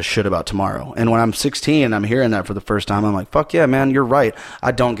 we don't give a shit about tomorrow. And when I'm 16 and I'm hearing that for the first time, I'm like, fuck yeah, man, you're right.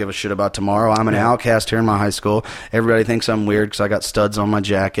 I don't give a shit about tomorrow. I'm an outcast here in my high school. Everybody thinks I'm weird because I got studs on my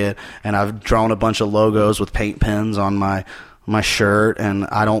jacket, and I've drawn a bunch of logos with paint pens on my shirt, and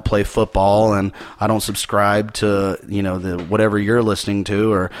I don't play football, and I don't subscribe to, you know, the whatever you're listening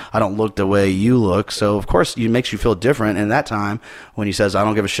to, or I don't look the way you look. So of course it makes you feel different. And that time when he says I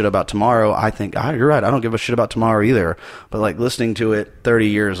don't give a shit about tomorrow, I think, you're right, I don't give a shit about tomorrow either. But like listening to it 30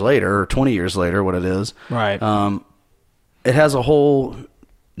 years later or 20 years later, what it is, Right. it has a whole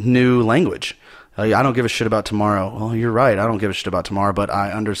new language. I don't give a shit about tomorrow. Well, you're right, I don't give a shit about tomorrow, but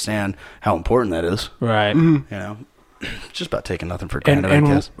I understand how important that is. Right. You know, it's just about taking nothing for granted, I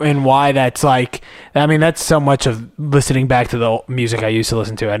guess. And why that's like, I mean, that's so much of listening back to the music I used to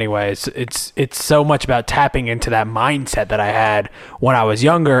listen to anyway. It's so much about tapping into that mindset that I had when I was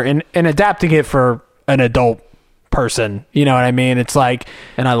younger and adapting it for an adult person. You know what I mean? It's like,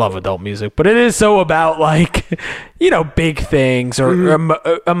 and I love adult music, but it is so about like, you know, big things or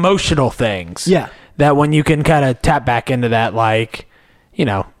emotional things. Yeah. That when you can kind of tap back into that, like, you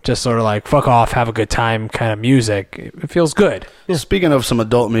know, just sort of like fuck off, have a good time kind of music. It feels good. Speaking of some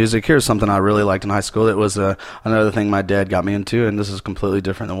adult music, here's something I really liked in high school. It was another thing my dad got me into, and this is completely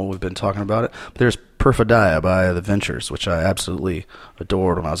different than what we've been talking about. But there's Perfidia by The Ventures, which I absolutely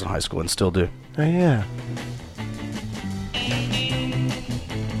adored when I was in high school and still do. Oh, yeah.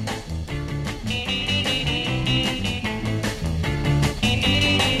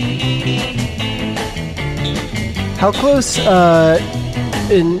 How close is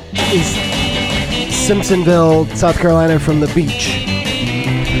Simpsonville, South Carolina, from the beach?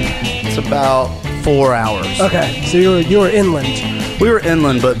 It's about 4 hours. Okay, so you were inland. We were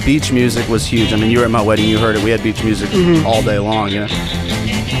inland, but beach music was huge. I mean, you were at my wedding, you heard it. We had beach music all day long, you know?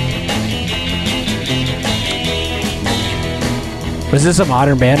 Was this a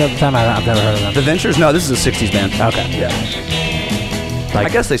modern band at the time? I've never heard of them. The Ventures? No, this is a 60s band. Okay. Yeah. Like I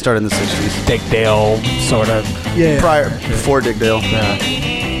guess they started in the 60s. Dick Dale, sort of. Yeah. Before Dick Dale. Yeah.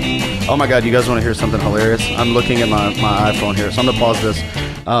 Oh my God, you guys want to hear something hilarious? I'm looking at my iPhone here, so I'm going to pause this.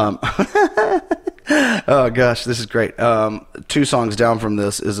 Oh gosh, this is great. 2 songs down from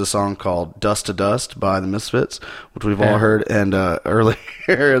this is a song called Dust to Dust by the Misfits, which we've all heard. And earlier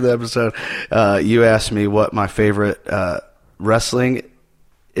in the episode, you asked me what my favorite wrestling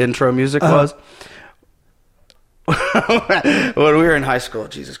intro music was. When we were in high school,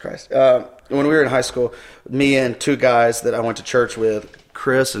 Jesus Christ. When we were in high school, me and 2 guys that I went to church with,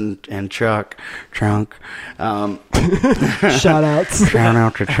 Chris and Chuck, Trunk. Shout outs. Shout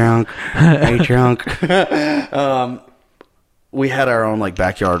out to Chunk. Hey, Chunk. We had our own like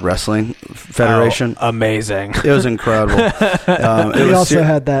backyard wrestling federation. Oh, amazing. It was incredible. We also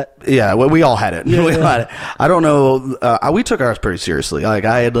had that. Yeah, well, we all had it. Yeah, we yeah. had it. I don't know. We took ours pretty seriously. Like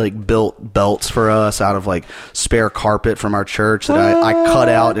I had like built belts for us out of like spare carpet from our church that I cut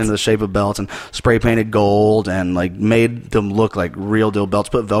out into the shape of belts and spray painted gold and like made them look like real deal belts.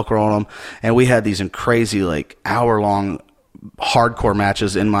 Put Velcro on them, and we had these crazy like hour-long hardcore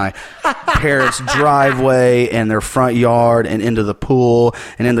matches in my parents' driveway and their front yard and into the pool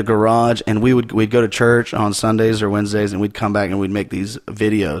and in the garage. And we'd go to church on Sundays or Wednesdays, and we'd come back and we'd make these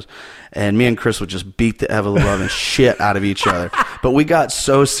videos. And me and Chris would just beat the ever-loving shit out of each other. But we got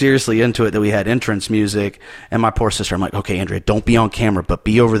so seriously into it that we had entrance music. And my poor sister, I'm like, okay, Andrea, don't be on camera, but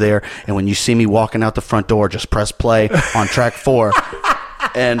be over there. And when you see me walking out the front door, just press play on track 4.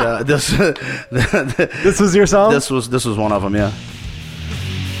 And this was your song? This was one of them, yeah.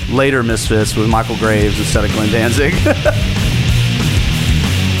 Later Misfits with Michael Graves instead of Glenn Danzig.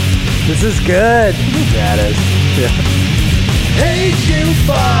 This is good. Yeah, it is. Yeah. Hate you,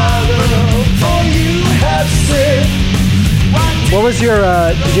 Father, for you have said. What was your,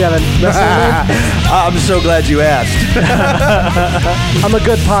 did you have a wrestling name? I'm so glad you asked. I'm a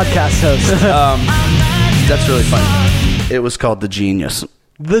good podcast host. That's really funny. It was called The Genius.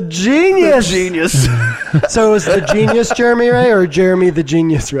 The Genius! The Genius. So it was The Genius Jeremy Ray or Jeremy the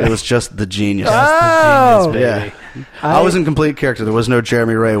Genius Ray? It was just The Genius. Oh! Yeah. I was in complete character. There was no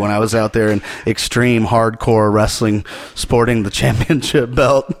Jeremy Ray when I was out there in extreme hardcore wrestling sporting the championship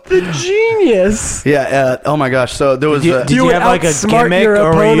belt. The Genius! Yeah. Oh my gosh. So there was... Did you would have like a outsmart gimmick, your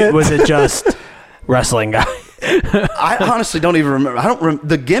or opponent. was it just wrestling guy? I honestly don't even remember.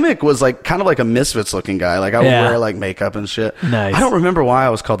 The gimmick was like kind of like a Misfits looking guy. Like I would wear like makeup and shit. Nice. I don't remember why I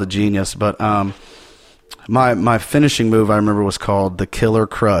was called the Genius, but my finishing move I remember was called the Killer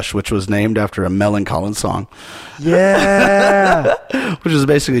Crush, which was named after a Mellon Collins song. Yeah! Which is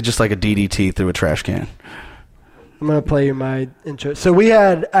basically just like a DDT through a trash can. I'm going to play you my intro. So I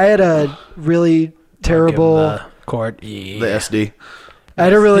had a really terrible... The court. Yeah. The SD. I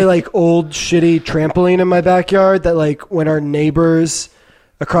had a really like old shitty trampoline in my backyard that like when our neighbors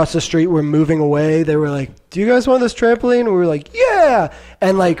across the street were moving away, they were like, "Do you guys want this trampoline?" And we were like, "Yeah."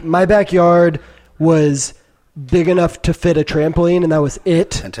 And like my backyard was big enough to fit a trampoline, and that was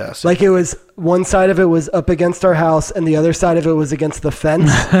it. Fantastic. Like it was one side of it was up against our house, and the other side of it was against the fence.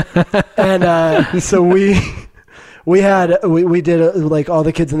 And so we did like all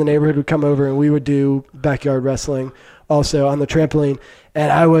the kids in the neighborhood would come over, and we would do backyard wrestling also on the trampoline. And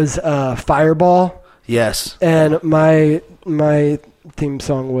I was Fireball. Yes. And my theme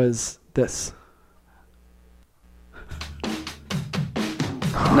song was this.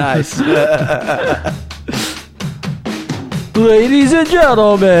 Nice. Ladies and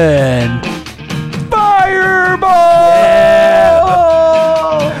gentlemen, Fireball!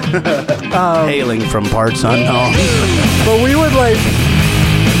 Hailing from parts unknown. But we would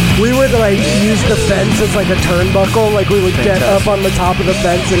use the fence as like a turnbuckle. Like we would get up on the top of the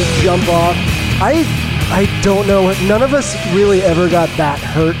fence and jump off. I don't know. None of us really ever got that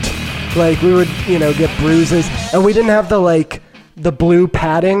hurt. Like we would, get bruises, and we didn't have the blue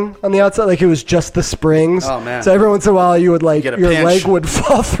padding on the outside. Like it was just the springs. Oh man! So every once in a while, you would Get a your pinch. leg would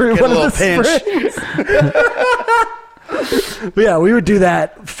fall through Get one a of the little springs. But yeah, we would do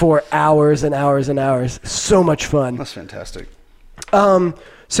that for hours and hours and hours. So much fun. That's fantastic.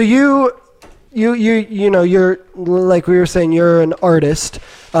 So you're like we were saying, you're an artist.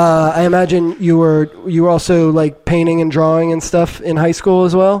 I imagine you were also like painting and drawing and stuff in high school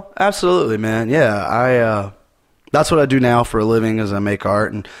as well. Absolutely, man. Yeah, that's what I do now for a living, is I make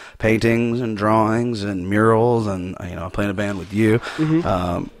art and paintings and drawings and murals, and I play in a band with you.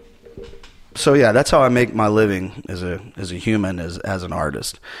 Mm-hmm. So yeah, that's how I make my living as a human, as an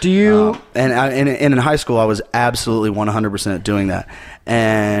artist. Do you? And in high school, I was absolutely 100% doing that.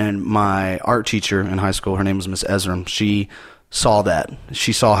 And my art teacher in high school, her name was Miss Ezram. She saw that.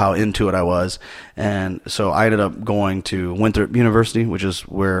 She saw how into it I was, and so I ended up going to Winthrop University, which is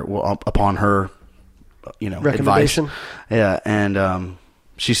where, upon her, Recommendation. advice. Yeah, and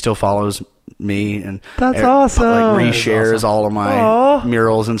she still follows me, and That's awesome. Like reshares all of my Aw.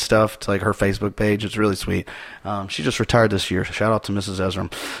 murals and stuff to like her Facebook page. It's really sweet. She just retired this year. Shout out to Mrs.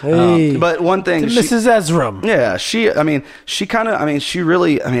 Ezram. Hey. But one thing, Mrs. Ezram. yeah, she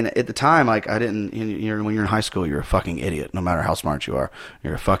really, at the time, like, I didn't, when you're in high school, you're a fucking idiot, no matter how smart you are.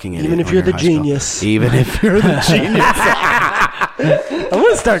 You're a fucking idiot. Even if when you're the in high school. genius. Even if you're the genius. I'm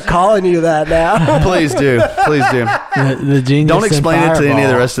gonna start calling you that now. Please do. Please do. The genius. Don't explain and it to any of the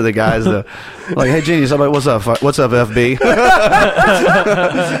Fireball. rest of the guys, though. Like, hey, genius, I'm like, what's up, FB?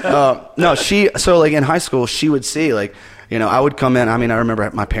 No, so like in high school, she would see, like, I would come in. I remember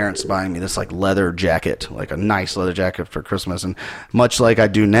my parents buying me this like leather jacket, like a nice leather jacket for Christmas. And much like I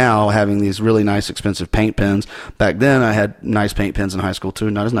do now, having these really nice, expensive paint pens. Back then, I had nice paint pens in high school too.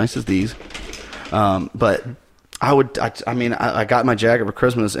 Not as nice as these. But I got my jacket for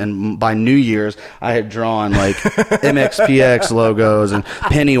Christmas, and by New Year's, I had drawn like MXPX logos and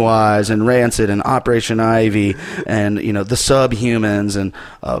Pennywise and Rancid and Operation Ivy and, the Subhumans and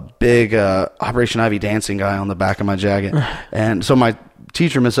a big Operation Ivy dancing guy on the back of my jacket. And so my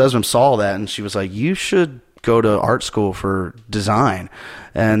teacher, Miss Esmond, saw that, and she was like, you should go to art school for design.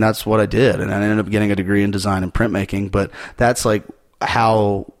 And that's what I did. And I ended up getting a degree in design and printmaking. But that's like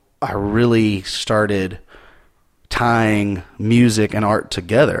how I really started tying music and art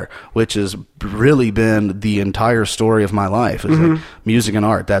together, which has really been the entire story of my life. It's like music and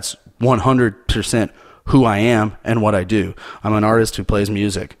art. That's 100% who I am and what I do. I'm an artist who plays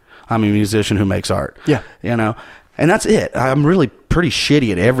music. I'm a musician who makes art. Yeah. And that's it. I'm really pretty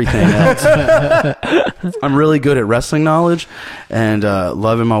shitty at everything else. I'm really good at wrestling knowledge and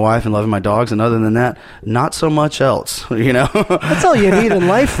loving my wife and loving my dogs. And other than that, not so much else, That's all you need in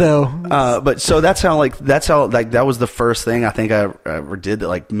life, though. But so that's how that was the first thing I think I ever did that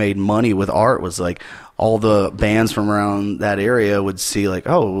like made money with art, was like all the bands from around that area would see like,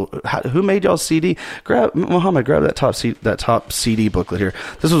 oh, who made y'all CD? Grab that top CD booklet here.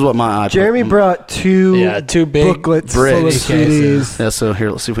 This was what my iPod. Jeremy brought two big booklets full of bricks. CDs. Yeah, so here,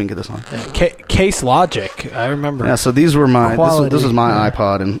 let's see if we can get this on. Case Logic, I remember. Yeah, so these were my this was my Yeah.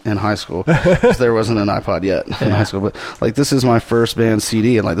 iPod in high school. 'Cause there wasn't an iPod yet in high school, but like this is my first band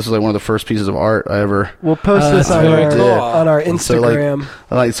CD, and like this was like one of the first pieces of art I ever. We'll post this that's on very our, cool. on our And so,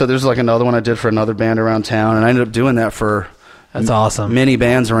 Instagram. so there's like another one I did for another band around town, and I ended up doing that for That's awesome. many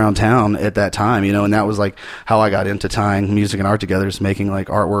bands around town at that time, and that was like how I got into tying music and art together, is making like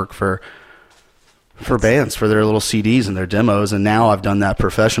artwork for bands for their little CDs and their demos. And now I've done that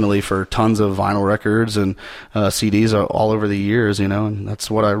professionally for tons of vinyl records and CDs all over the years, and that's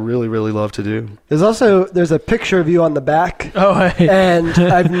what I really, really love to do. There's a picture of you on the back. Oh, hey. And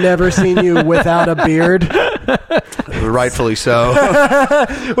I've never seen you without a beard, Rightfully so.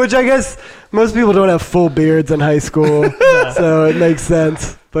 which I guess most people don't have full beards in high school, so it makes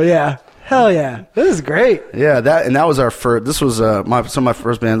sense. But yeah, hell yeah, this is great. Yeah, that was our first. This was my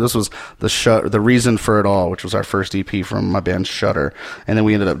first band. This was the Reason for It All, which was our first EP from my band Shudder, and then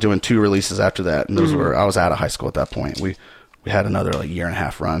we ended up doing 2 releases after that. And those were I was out of high school at that point. We had another like year and a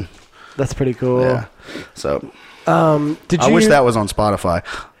half run. That's pretty cool. Yeah. So I I wish that was on Spotify.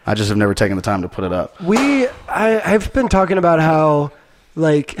 I just have never taken the time to put it up. I've been talking about how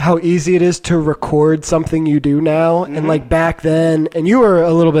easy it is to record something you do now, and like back then, and you were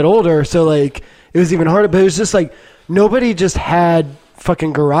a little bit older, so like it was even harder. But it was just like nobody just had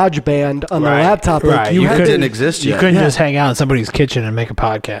fucking GarageBand on their laptop. Like Right. you had didn't to, exist You yet. couldn't just hang out in somebody's kitchen and make a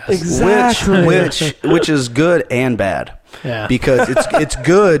podcast. exactly. Which is good and bad. Yeah. Because it's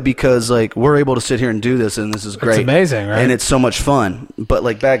good because like we're able to sit here and do this, and this is great. It's amazing, right? And it's so much fun. But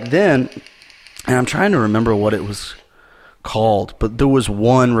like back then, and I'm trying to remember what it was called, but there was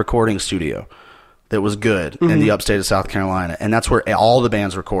one recording studio that was good in the upstate of South Carolina, and that's where all the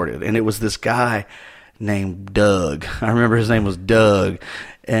bands recorded. And it was this guy named Doug. I remember his name was Doug,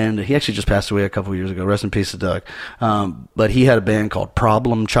 and he actually just passed away a couple of years ago. Rest in peace to Doug. But he had a band called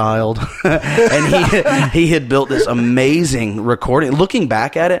Problem Child, and he had built this amazing recording. Looking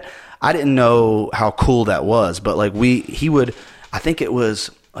back at it, I didn't know how cool that was, but like I think it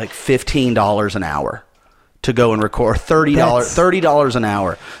was like $15 an hour to go and record, $30 an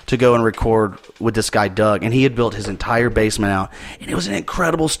hour to go and record with this guy Doug, and he had built his entire basement out, and it was an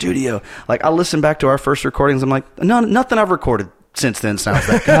incredible studio. Like I listened back to our first recordings, I'm like, nothing I've recorded since then sounds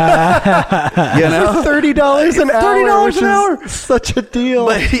that good. $30 an hour. $30 which an is hour. Such a deal.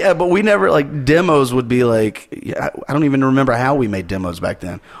 But we never, like, demos would be like, I don't even remember how we made demos back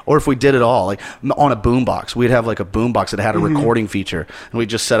then, or if we did it all. Like on a boombox, we'd have like a boombox that had a recording feature, and we'd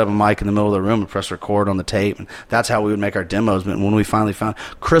just set up a mic in the middle of the room and press record on the tape, and that's how we would make our demos. But when we finally found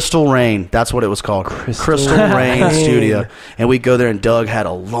Crystal Rain, that's what it was called, Crystal Rain Studio, and we'd go there, and Doug had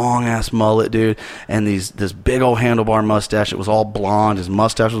a long ass mullet, dude, and this big old handlebar mustache. It was all blonde. His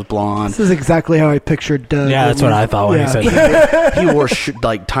mustache was blonde. This is exactly how I pictured Doug. Yeah, that's what I thought when he said that. He wore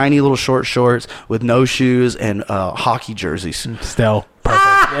like tiny little short shorts with no shoes and hockey jerseys. Still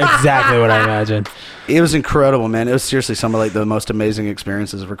perfect. Exactly what I imagined. It was incredible, man. It was seriously some of like the most amazing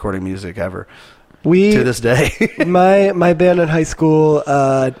experiences of recording music ever. We To this day. my band in high school,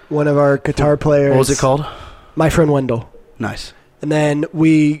 one of our guitar players. What was it called? My Friend Wendell. Nice. And then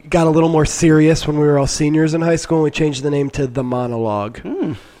we got a little more serious when we were all seniors in high school, and we changed the name to The Monologue.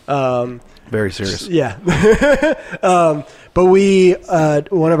 Very serious. Yeah. But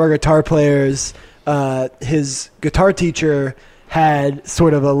one of our guitar players, his guitar teacher had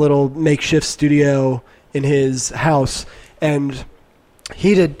sort of a little makeshift studio in his house, and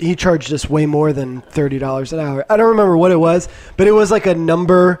he charged us way more than $30 an hour. I don't remember what it was, but it was like a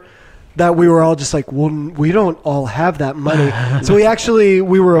number that we were all just like, well, we don't all have that money. So we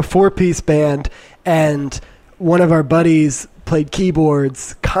were a 4-piece band, and one of our buddies played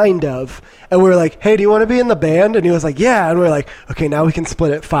keyboards, kind of. And we were like, hey, do you want to be in the band? And he was like, yeah. And we were like, okay, now we can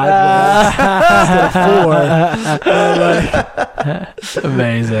split it 5 ways instead of 4.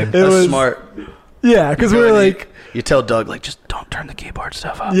 Amazing. That's smart. Yeah, because we were like... You tell Doug, like, just don't turn the keyboard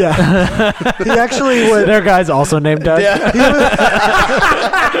stuff up. Yeah. He actually went... Their guy's also named Doug. Yeah.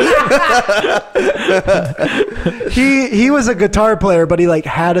 He was a guitar player, but he like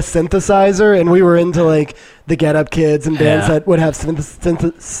had a synthesizer, and we were into like the Get Up Kids and bands that would have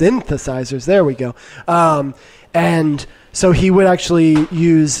synthesizers. There we go. And so he would actually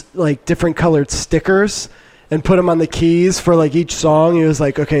use like different colored stickers and put them on the keys for like each song. He was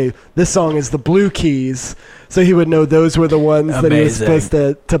like, okay, this song is the blue keys. So he would know those were the ones that he was supposed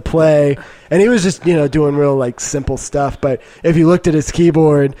to play. And he was just, doing real like simple stuff. But if you looked at his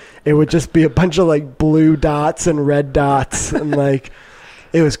keyboard, it would just be a bunch of like blue dots and red dots. And like,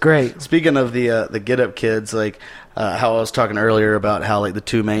 it was great. Speaking of the Get Up Kids, like how I was talking earlier about how like the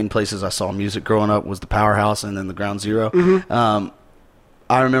 2 main places I saw music growing up was the Powerhouse and then the Ground Zero. Mm-hmm.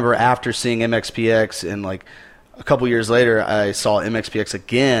 I remember after seeing MXPX and like a couple years later, I saw MXPX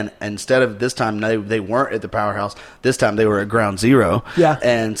again. Instead of this time, they weren't at the Powerhouse. This time, they were at Ground Zero. Yeah.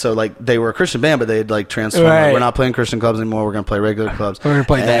 And so, like, they were a Christian band, but they had, like, transformed. Right. Like, we're not playing Christian clubs anymore. We're going to play regular clubs. We're going to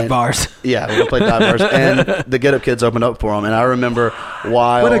play dive bars. Yeah, we're going to play dive bars. And the Get Up Kids opened up for them. And I remember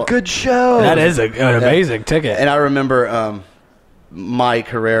while... What a good show. That is an amazing ticket. And I remember... Mike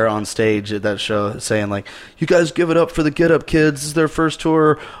Herrera on stage at that show saying like, you guys give it up for the Get Up Kids. This is their first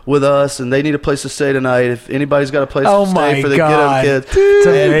tour with us and they need a place to stay tonight. If anybody's got a place to stay for the Get Up Kids. It's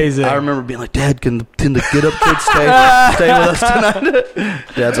amazing. I remember being like, Dad, can the Get Up Kids stay with us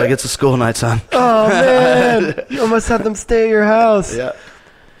tonight? Dad's like, it's a school night, son. Oh man, you almost had them stay at your house. Yeah.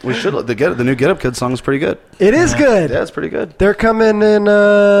 We should. The new Get Up Kids song is pretty good. It is good. Yeah, it's pretty good. They're coming in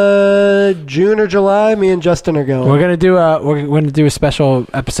June or July. Me and Justin are going. We're gonna do a special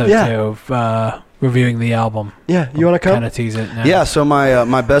episode too of reviewing the album. Yeah, you want to come? Kind of tease it now. Yeah. So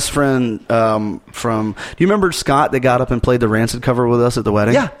my best friend from. Do you remember Scott that got up and played the Rancid cover with us at the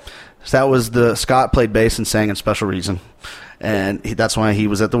wedding? Yeah. So that was Scott played bass and sang in Special Reason. And that's why he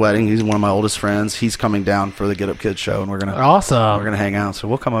was at the wedding. He's one of my oldest friends. He's coming down for the Get Up Kids show, and we're gonna hang out. So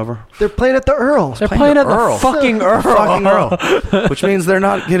we'll come over. They're playing at the Earl. They're playing at the fucking Earl. Which means they're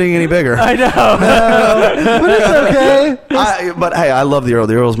not getting any bigger. I know, but it's okay. But hey, I love the Earl.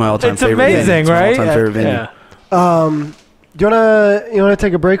 The Earl's my all-time favorite. It's amazing, venue. right? It's my all-time favorite venue. Yeah. Do you wanna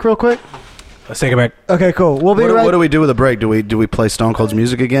take a break real quick? Let's take a break. Okay, cool. We'll be right. What do we do with a break? Do we play Stone Cold's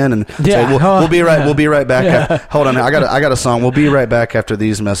music again? And yeah, say, we'll be right. We'll be right back. Yeah. Hold on, I got a song. We'll be right back after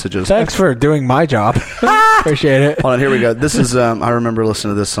these messages. Thanks for doing my job. Appreciate it. Hold on, here we go. This is I remember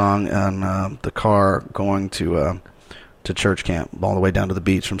listening to this song on the car going to church camp all the way down to the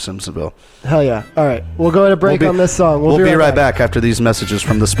beach from Simpsonville. Hell yeah! All right, we'll go at a break on this song. We'll be right back after these messages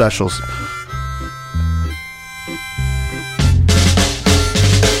from the specials.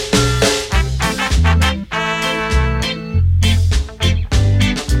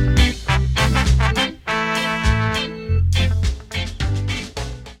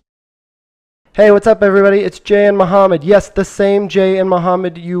 Hey, what's up, everybody? It's Jay and Muhammad. Yes, the same Jay and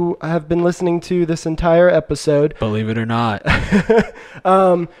Muhammad you have been listening to this entire episode. Believe it or not.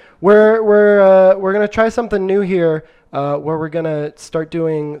 We're gonna try something new here, where we're gonna start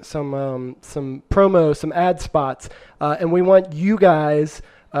doing some promo, some ad spots, and we want you guys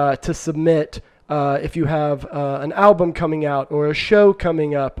to submit. If you have an album coming out or a show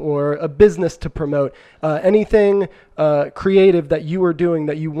coming up or a business to promote, anything creative that you are doing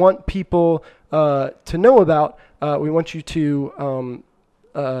that you want people to know about, we want you to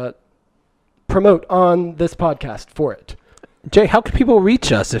promote on this podcast for it. Jay, how can people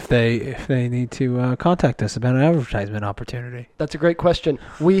reach us if they need to contact us about an advertisement opportunity? That's a great question.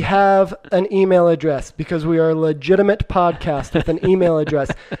 We have an email address because we are a legitimate podcast with an email address.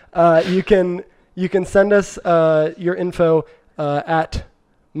 You can send us your info at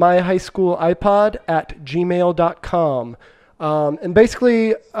myhighschoolypod@gmail.com. And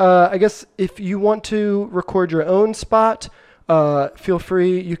basically, I guess if you want to record your own spot, feel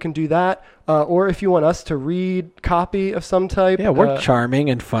free. You can do that. Or if you want us to read copy of some type. Yeah, we're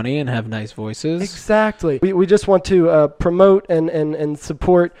charming and funny and have nice voices. Exactly. We just want to promote and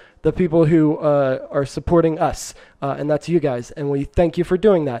support the people who are supporting us, and that's you guys, and we thank you for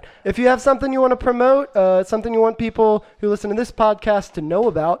doing that. If you have something you want to promote, something you want people who listen to this podcast to know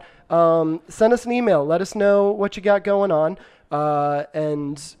about, send us an email. Let us know what you got going on.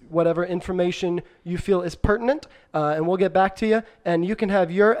 and whatever information you feel is pertinent, and we'll get back to you. And you can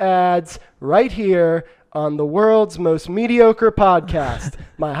have your ads right here on the world's most mediocre podcast,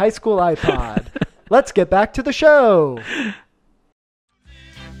 My High School iPod. Let's get back to the show.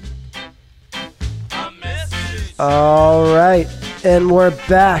 All right, and we're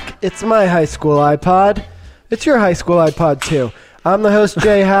back. It's My High School iPod. It's your high school iPod too. I'm the host,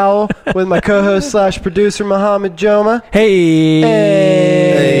 Jay Howell, with my co-host / producer, Mohammed Joma. Hey.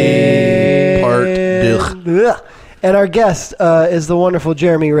 And our guest is the wonderful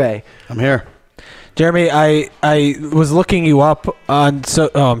Jeremy Ray. I'm here. Jeremy, I was looking you up on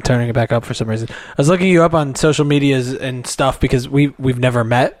I'm turning it back up for some reason. I was looking you up on social medias and stuff because we've never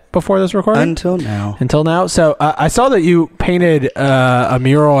met before this recording Until now. So I saw that you painted a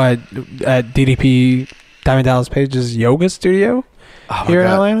mural at DDP Diamond Dallas Page's yoga studio here in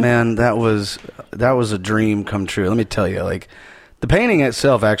Atlanta. Man, that was a dream come true. Let me tell you, like, the painting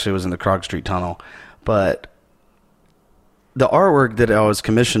itself actually was in the Krog Street Tunnel, but the artwork that I was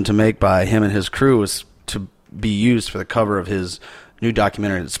commissioned to make by him and his crew was to be used for the cover of his new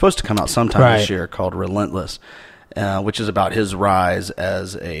documentary. It's supposed to come out sometime this year, called Relentless, which is about his rise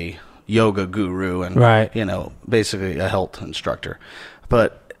as a yoga guru and basically a health instructor.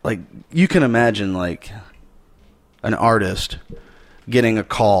 But like, you can imagine like an artist getting a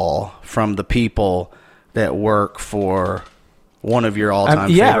call from the people that work for one of your all-time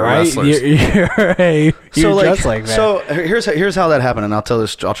favorite wrestlers. So here's how that happened, and I'll try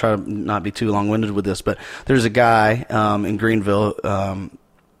to not be too long-winded with this, but there's a guy in Greenville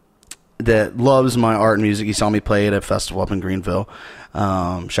that loves my art and music. He saw me play at a festival up in Greenville.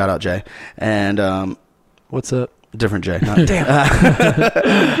 Shout out Jay. And what's up? Different Jay. Damn.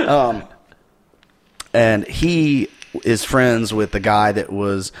 And he is friends with the guy that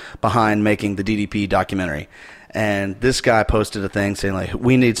was behind making the DDP documentary. And this guy posted a thing saying, like,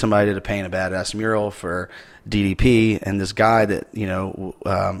 we need somebody to paint a badass mural for DDP. And this guy that,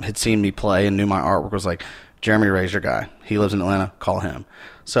 had seen me play and knew my artwork was like, Jeremy Ray's your guy. He lives in Atlanta. Call him.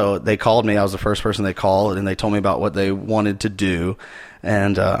 So they called me. I was the first person they called, and they told me about what they wanted to do.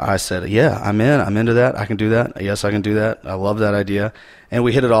 And I said, yeah, I'm in. I'm into that. I can do that. Yes, I can do that. I love that idea. And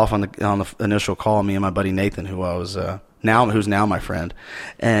we hit it off on the initial call, me and my buddy Nathan, who I was who's now my friend.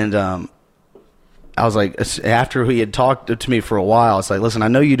 And I was like, after he had talked to me for a while, it's like, listen, I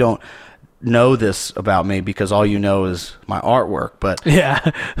know you don't know this about me because all you know is my artwork, but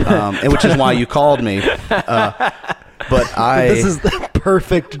and which is why you called me. But this is the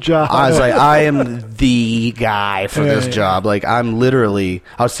perfect job. I was like, I am the guy for this job. Like, I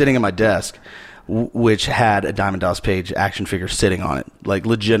was sitting at my desk, which had a Diamond Dallas Page action figure sitting on it, like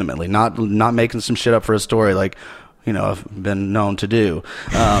legitimately, not making some shit up for a story, like, I've been known to do.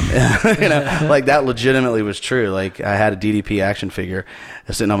 Like, that legitimately was true. Like, I had a DDP action figure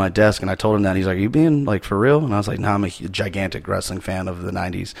sitting on my desk, and I told him that. And he's like, are you being, like, for real? And I was like, no, I'm a gigantic wrestling fan of the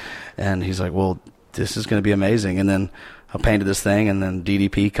 90s. And he's like, well, this is going to be amazing. And then I painted this thing, and then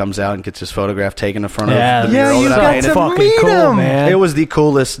DDP comes out and gets his photograph taken in front of the mural that I painted. Fucking cool, man. It was the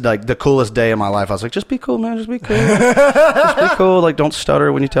coolest day of my life. I was like, just be cool, man. Just be cool. Just be cool. Like, don't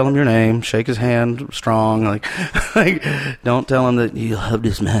stutter when you tell him your name. Shake his hand strong. Like don't tell him that you love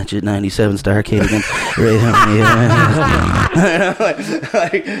this match at 97 Starrcade against Ray Huntley.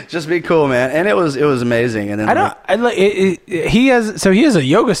 Just be cool, man. And it was amazing. And then he has a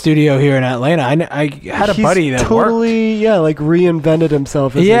yoga studio here in Atlanta. I had a buddy that worked. Reinvented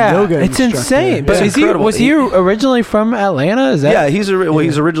himself as a yoga it's instructor. Insane. But was he originally from Atlanta? Is that? Yeah, he's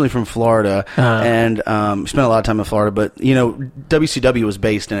originally from Florida, and spent a lot of time in Florida. But WCW was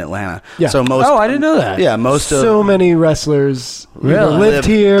based in Atlanta. Yeah. So I didn't know that. Yeah, many wrestlers lived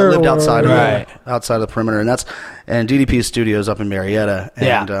here, lived outside of the perimeter, and DDP's studio is up in Marietta,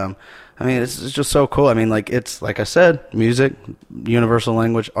 and it's just so cool. I mean, it's like I said, music, universal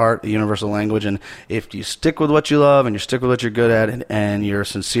language, art, universal language. And if you stick with what you love and you stick with what you're good at and you're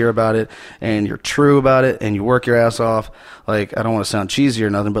sincere about it and you're true about it and you work your ass off, like, I don't want to sound cheesy or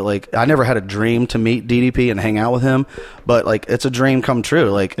nothing, but like, I never had a dream to meet DDP and hang out with him, but like, it's a dream come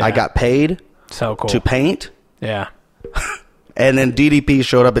true. Like, I got paid to paint. Yeah. And then DDP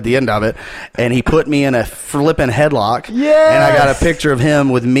showed up at the end of it, and he put me in a flipping headlock. Yes! And I got a picture of him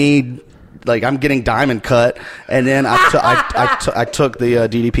with me, like, I'm getting diamond cut. And then I took the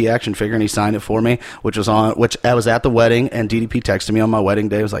DDP action figure, and he signed it for me, which I was at the wedding, and DDP texted me on my wedding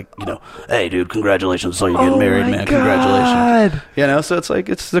day. It was like, hey, dude, congratulations. So you're getting married, man. God. Congratulations. So it's like,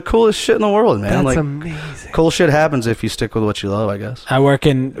 it's the coolest shit in the world, man. That's amazing. Cool shit happens if you stick with what you love, I guess. I work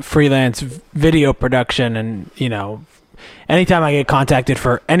in freelance video production, and, anytime I get contacted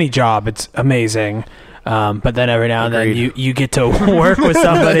for any job, it's amazing. But then every now and then Agreed. you get to work with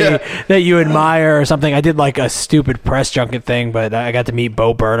somebody that you admire or something. I did like a stupid press junket thing, but I got to meet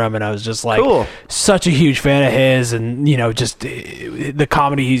Bo Burnham, and I was just like Cool. such a huge fan of his, and just the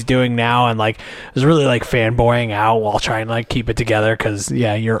comedy he's doing now, and like I was really like fanboying out while trying to like keep it together because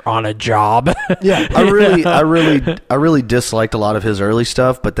you're on a job. Yeah. I really disliked a lot of his early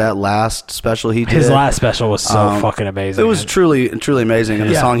stuff, but that last special he did, His last special was so fucking amazing. it was truly amazing. And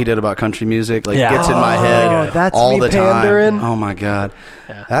the Yeah. song he did about country music, like, Yeah. gets in my head That's all me the pandering. time. Oh my god,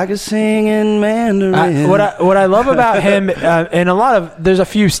 I could sing in Mandarin. what I love about him, and a lot of there's a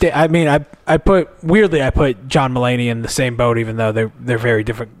few. I put John Mulaney in the same boat, even though they're very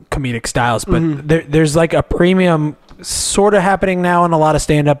different comedic styles. But there's like a premium sort of happening now in a lot of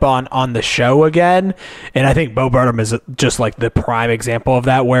stand up on the show again, and I think Bo Burnham is just like the prime example of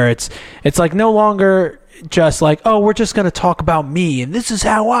that, where it's like no longer just like, oh, we're just going to talk about me and this is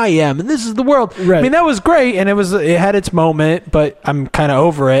how I am and this is the world. Right. I mean, that was great and it had its moment, but I'm kind of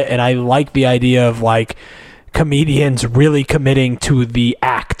over it, and I like the idea of like comedians really committing to the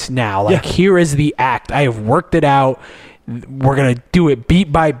act now. Like, here is the act. I have worked it out. We're going to do it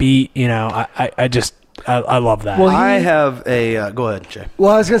beat by beat. I love that. Well, I have a go ahead, Jay.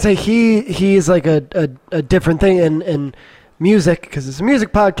 Well, I was gonna say he's like a different thing in music, because it's a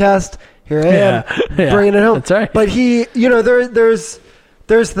music podcast. Here I am bringing it home. That's right. But he, there's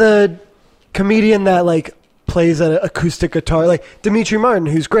the comedian that like plays an acoustic guitar, like Dimitri Martin,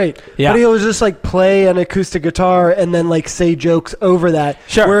 who's great. Yeah. But he'll just like play an acoustic guitar and then like say jokes over that.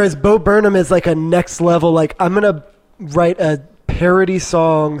 Sure. Whereas Bo Burnham is like a next level. Like, I'm gonna write a parody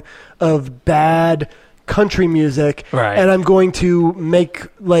song of bad country music, Right. and I'm going to make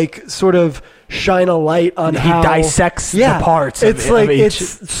like sort of shine a light on He how dissects the parts of- It's of like each.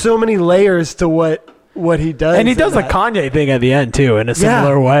 it's so many layers to what he does, And he does the that. Kanye thing at the end too, in a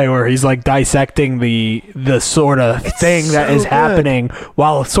similar way, where he's like dissecting the sort of thing that so is good. happening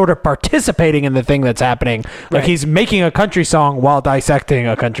while sort of participating in the thing that's happening. Like, Right. he's making a country song while dissecting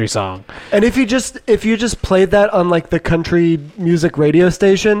a country song. And if you just played that on like the country music radio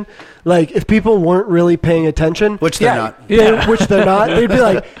station, like if people weren't really paying attention, Which they're not. which they're not, they'd be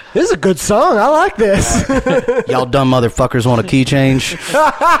like, "This is a good song. I like this." Y'all dumb motherfuckers want a key change.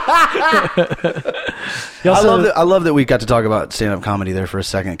 I love that we got to talk about stand-up comedy there for a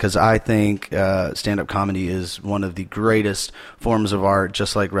second, because I think stand-up comedy is one of the greatest forms of art,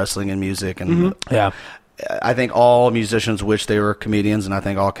 just like wrestling and music. And Yeah. I think all musicians wish they were comedians, and I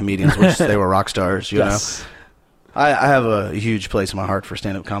think all comedians wish they were rock stars. You know, I have a huge place in my heart for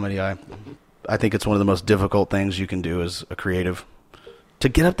stand-up comedy. I think it's one of the most difficult things you can do as a creative, to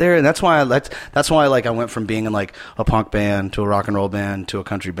get up there. And that's why I went from being in like a punk band to a rock and roll band to a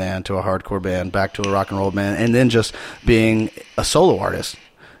country band to a hardcore band back to a rock and roll band, and then just being a solo artist.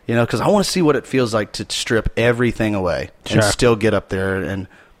 Because I want to see what it feels like to strip everything away and still get up there and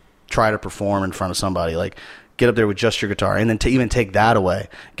try to perform in front of somebody. Like, get up there with just your guitar, and then to even take that away,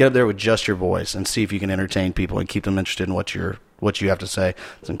 get up there with just your voice and see if you can entertain people and keep them interested in what you have to say.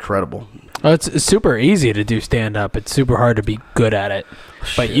 It's incredible. Well, it's super easy to do stand-up. It's super hard to be good at it.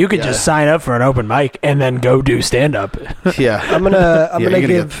 But you could just sign up for an open mic and then go do stand-up. Yeah. I'm gonna you're gonna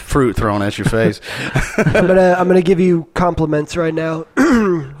give get fruit thrown at your face. I'm gonna give you compliments right now,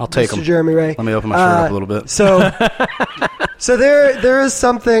 I'll take Mr. them. Jeremy Ray. Let me open my shirt up a little bit. So there is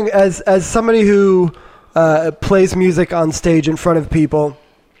something, as somebody who plays music on stage in front of people,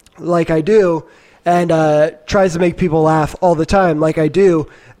 like I do, and tries to make people laugh all the time, like I do.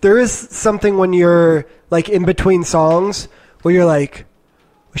 There is something when you're like in between songs where you're like,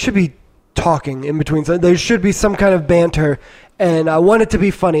 we should be talking in between. So there should be some kind of banter, and I want it to be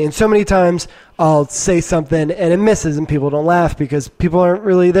funny. And so many times I'll say something and it misses and people don't laugh because people aren't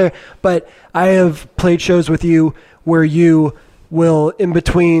really there. But I have played shows with you where you will, in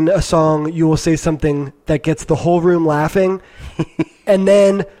between a song, you will say something that gets the whole room laughing. And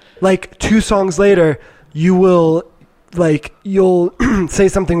then like 2 songs later, you'll say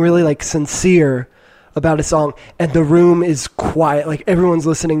something really like sincere about a song, and the room is quiet, like everyone's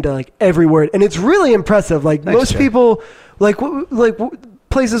listening to like every word, and it's really impressive. Like Thanks, most Jay. people,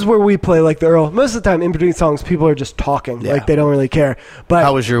 places where we play, like the Earl, most of the time in between songs, people are just talking, Yeah. like they don't really care. But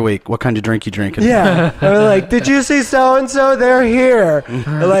How was your week? What kind of drink you drinking? yeah, or like, did you see so and so? They're here.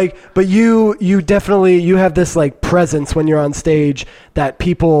 Like, but you definitely, you have this like presence when you're on stage that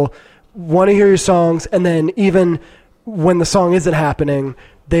people want to hear your songs, and then even when the song isn't happening,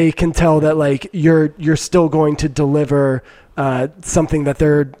 they can tell that like you're still going to deliver something that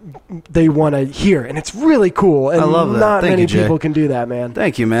they want to hear, and it's really cool. And I love that. Not Thank many you, Jay. people can do that, man.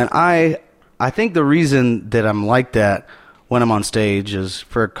 Thank you, man. I think the reason that I'm like that when I'm on stage is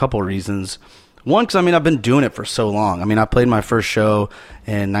for a couple reasons. One, because, I mean, I've been doing it for so long. I mean, I played my first show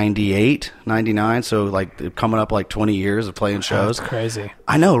in 98, 99, so, like, coming up, like, 20 years of playing shows. That's crazy.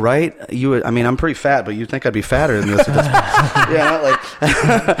 I know, right? I mean, I'm pretty fat, but you'd think I'd be fatter than this. Yeah,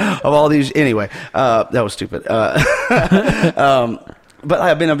 like, of all these. Anyway, that was stupid. But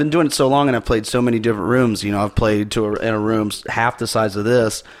I've been doing it so long, and I've played so many different rooms. You know, I've played in a room half the size of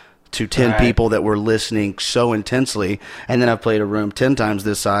this to 10 people that were listening so intensely, and then I've played a room 10 times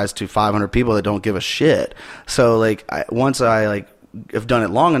this size to 500 people that don't give a shit. So, like, once I like have done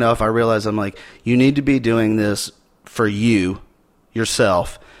it long enough, I realize I'm like, you need to be doing this for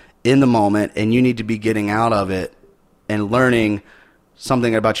yourself, in the moment, and you need to be getting out of it and learning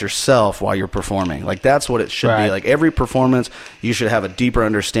something about yourself while you're performing. Like, that's what it should be. Like, every performance, you should have a deeper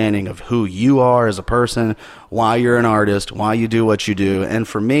understanding of who you are as a person, why you're an artist, why you do what you do. And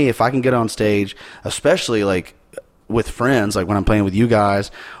for me, if I can get on stage, especially like with friends, like when I'm playing with you guys,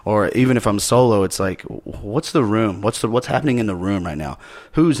 or even if I'm solo, it's like, what's the room? What's happening in the room right now?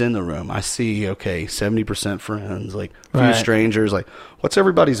 Who's in the room? I see, okay, 70% friends, like a few strangers. Like, what's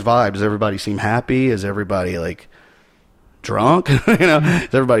everybody's vibe? Does everybody seem happy? Is everybody like drunk? Is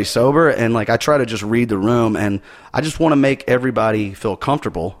everybody sober? And like, I try to just read the room, and I just want to make everybody feel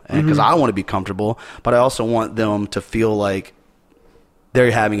comfortable, and because I want to be comfortable, but I also want them to feel like they're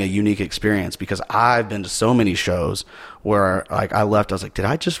having a unique experience, because I've been to so many shows where like I left, I was like, did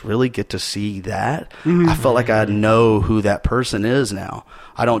I just really get to see that? I felt like I know who that person is now.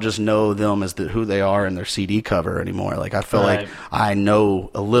 I don't just know them as who they are in their CD cover anymore. Like, I feel like I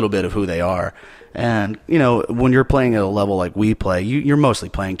know a little bit of who they are. And, when you're playing at a level like we play, you're mostly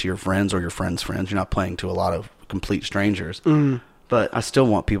playing to your friends or your friends' friends. You're not playing to a lot of complete strangers. But I still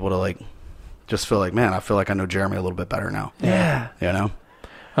want people to, like, just feel like, man, I feel like I know Jeremy a little bit better now. Yeah. And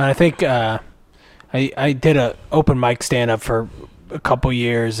I think I did a open mic stand-up for a couple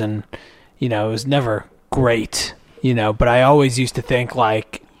years, and, it was never great, but I always used to think,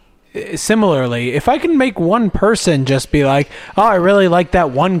 like, similarly, if I can make one person just be like, oh, I really like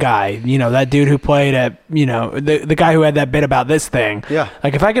that one guy, that dude who played at, the guy who had that bit about this thing. Yeah.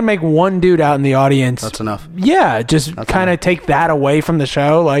 Like, if I can make one dude out in the audience. That's enough. Yeah. Just kind of take that away from the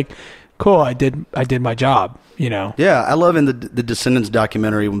show. Like, cool. I did my job, Yeah. I love in the Descendants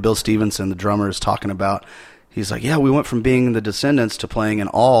documentary when Bill Stevenson, the drummer, is talking about, he's like, yeah, we went from being the Descendants to playing in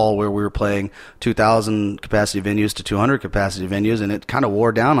all, where we were playing 2,000 capacity venues to 200 capacity venues, and it kind of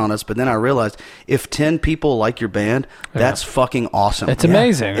wore down on us. But then I realized, if 10 people like your band, that's fucking awesome. It's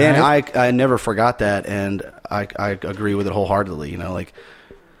amazing. And right? I never forgot that, and I agree with it wholeheartedly.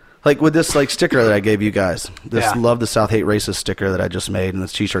 Like with this like sticker that I gave you guys, this Love the South, Hate Racist sticker that I just made, and the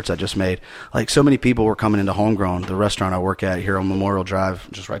t-shirts I just made. Like, so many people were coming into Homegrown, the restaurant I work at here on Memorial Drive,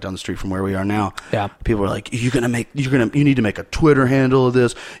 just right down the street from where we are now. Yeah. People were like, you need to make a Twitter handle of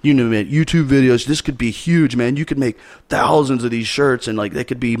this. You need to make YouTube videos. This could be huge, man. You could make thousands of these shirts, and like they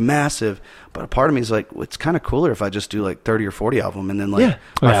could be massive. But a part of me is like, well, it's kind of cooler if I just do like 30 or 40 of them, and then like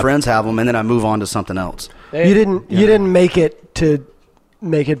my friends have them, and then I move on to something else. You didn't make it to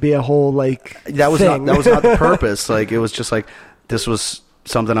make it be a whole like that was thing. not the purpose. Like, it was just like, this was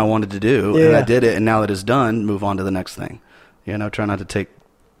something I wanted to do, and I did it, and now that it's done, move on to the next thing. Try not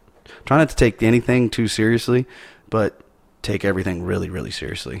to take anything too seriously, but take everything really, really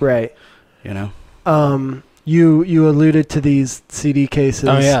seriously. Right. You alluded to these CD cases.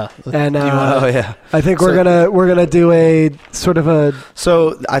 Oh yeah. And I think we're gonna do a sort of a.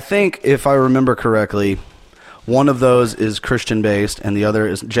 So I think, if I remember correctly, one of those is Christian-based, and the other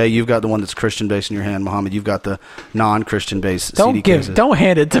is, Jay, you've got the one that's Christian-based in your hand. Muhammad, you've got the non-Christian-based CD cases. Don't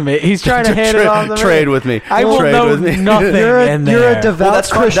hand it to me. He's trying to hand it off to me. Trade with me. I will know nothing You're a devout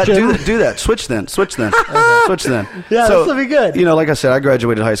Christian. Do that. Switch then. Switch then. Yeah, so, this will be good. Like I said, I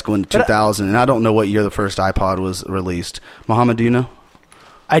graduated high school in 2000, and I don't know what year the first iPod was released. Muhammad, do you know?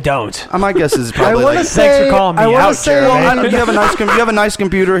 I don't. My guess is probably thanks for calling me out, Jeremy. You have a nice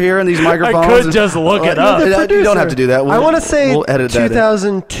computer here and these microphones. I could just look it up. You don't have to do that. I want to say we'll edit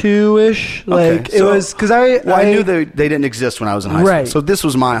 2002-ish. Like, it was because I knew they didn't exist when I was in high school. So this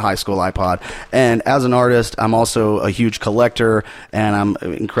was my high school iPod. And as an artist, I'm also a huge collector, and I'm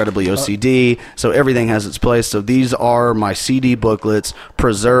incredibly OCD. So everything has its place. So these are my CD booklets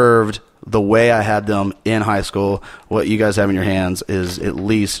preserved the way I had them in high school. What you guys have in your hands is at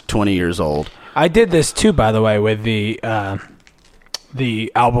least 20 years old. I did this too, by the way, with the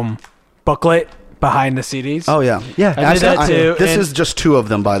album booklet behind the CDs. Oh yeah. I did that too. This is just 2 of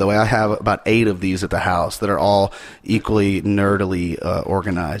them, by the way. I have about 8 of these at the house that are all equally nerdily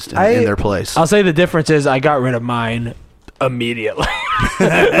organized in their place. I'll say the difference is I got rid of mine immediately.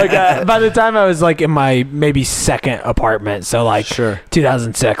 By the time I was like in my maybe second apartment, so like Sure.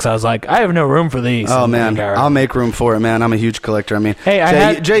 2006, I was like, I have no room for these. Oh in man, my garage. I'll make room for it, man. I'm a huge collector. I mean, Hey, I Jay,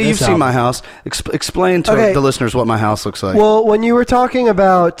 had Jay, you've this seen album. my house. Explain to Okay. the listeners what my house looks like. Well, when you were talking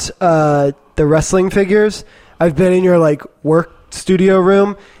about the wrestling figures, I've been in your like work studio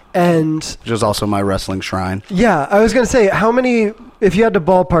room, and Which is also my wrestling shrine. yeah, I was gonna say, how many? If you had to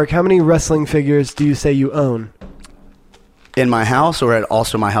ballpark, how many wrestling figures do you say you own? In my house, or at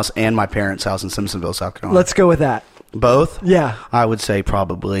also my house and my parents' house in Simpsonville, South Carolina. Let's go with that. Both? Yeah. I would say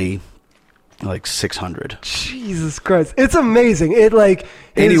probably like 600. Jesus Christ, it's amazing. It like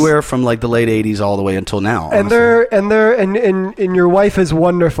is- Anywhere from like the late 80s all the way until now. and and your wife is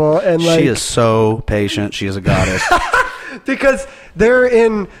wonderful, and like she is so patient. She is a goddess. because they're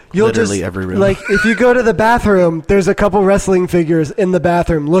in you'll Literally just every room. like if you go to the bathroom, there's a couple wrestling figures in the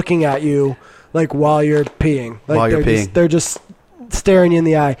bathroom looking at you like while you're peeing. Like While you're they're just staring you in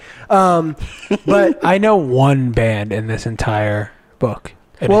the eye. But I know one band in this entire book,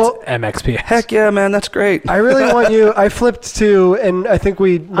 and Well, it's MXPX. Heck yeah, man. That's great. I really want you. I flipped to, and I think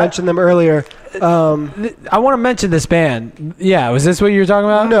we mentioned them earlier. I want to mention this band. Yeah, was this what you were talking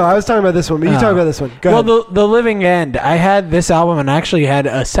about? No, I was talking about this one, but you talk about this one. Go Well, ahead. the Living End. I had this album and I actually had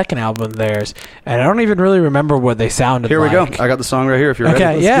a second album of theirs, and I don't even really remember what they sounded Here we go. like. I got the song right here if you're Okay,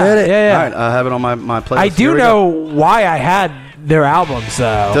 ready. yeah, get it. yeah. All right, I have it on my playlist. I Here do we know go. why I had their albums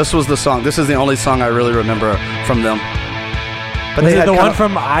though. This was the song. This is the only song I really remember from them. But Was they it had the kind one of-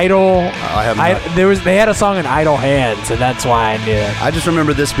 from Idle? I have not. They had a song in Idle Hands, and that's why I knew it. I just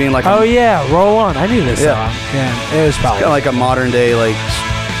remember this being like Oh yeah, Roll On. I knew this Yeah. song. Yeah, it was probably kind of like a modern day like.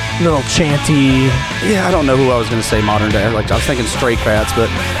 little chanty. Yeah, I don't know who I was going to say modern day. Like I was thinking Stray Cats, but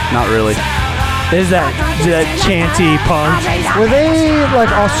not really. Is that chanty punk? Were they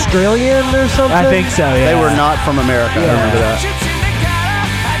like Australian or something? I think so. Yeah, They were not from America. I remember that.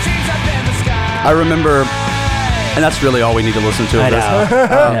 I remember, and that's really all we need to listen to. I Of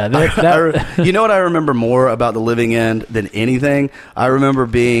this. know. Yeah, You know what I remember more about the Living End than anything? I remember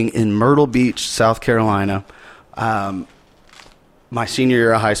being in Myrtle Beach, South Carolina, my senior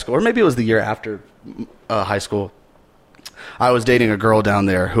year of high school, or maybe it was the year after high school. I was dating a girl down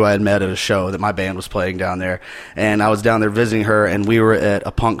there who I had met at a show that my band was playing down there, and I was down there visiting her, and we were at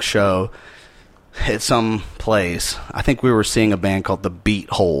a punk show at some place. I think we were seeing a band called the Beat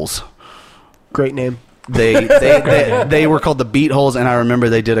Holes. Great name. They were called the Beat Holes, and I remember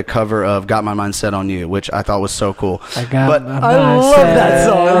they did a cover of "Got My Mind Set on You," which I thought was so cool. But I love that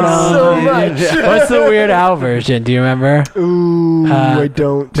song so much. What's the Weird Al version? Do you remember? Ooh, I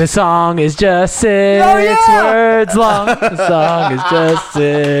don't. The song is just 6 words long. The song is just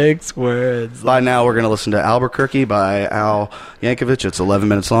 6 words long. by now, we're going to listen to Albuquerque by Al Yankovic. It's 11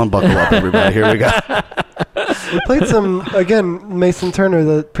 minutes long. Buckle up, everybody. Here we go. We played some, again, Mason Turner,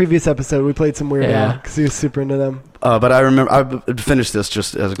 the previous episode, we played some Weird Yeah. Al because he was super into them. But I remember I finished this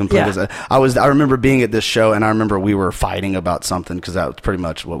just as a complete. Yeah. I remember being at this show, and I remember we were fighting about something because that was pretty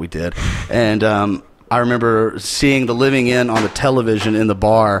much what we did. And I remember seeing The Living End on the television in the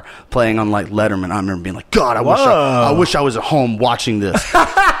bar playing on like Letterman. I remember being like, God, I wish I was at home watching this.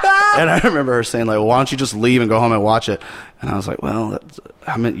 And I remember her saying like, well, why don't you just leave and go home and watch it? And I was like, well,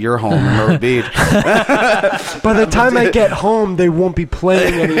 I'm at your home in Myrtle Beach. By the time I get home, they won't be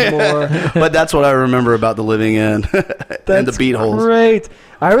playing anymore. But that's what I remember about The Living End and the Beat Holes. Great.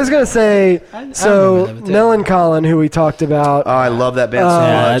 I was going to say, so remember them too. Nell and Colin, who we talked about, Oh, I love that band so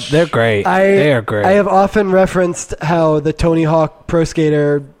Yeah, much. they're great. They are great. I have often referenced how the Tony Hawk Pro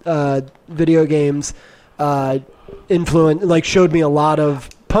Skater video games showed me a lot of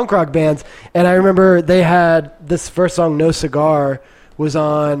punk rock bands, and I remember they had this first song, "No Cigar," was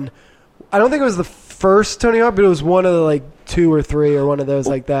on. I don't think it was the first Tony Hawk, but it was one of the like 2 or 3 or one of those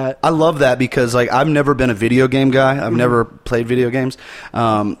like that. I love that because like I've never been a video game guy. I've never played video games.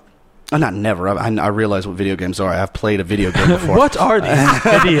 Not never. I realize what video games are. I've played a video game before. What are these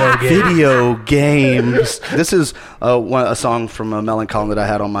video games? Video games. This is a song from Mel and Colin that I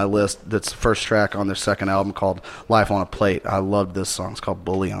had on my list. That's the first track on their second album called "Life on a Plate." I loved this song. It's called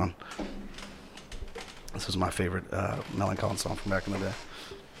 "Bullion." This is my favorite Mel and Colin song from back in the day.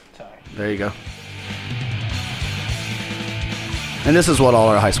 There you go. And this is what all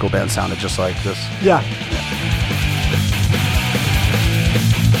our high school bands sounded just like this. Yeah.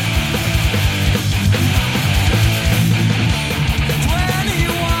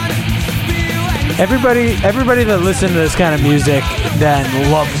 Everybody that listens to this kind of music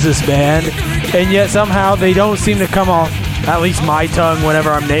then loves this band, and yet somehow they don't seem to come off, at least my tongue,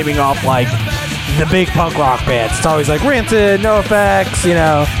 whenever I'm naming off like the big punk rock bands. It's always like Rancid, NoFX, you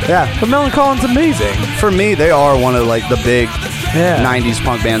know. Yeah. But Millencolin's amazing. For me, they are one of like the big Yeah. 90s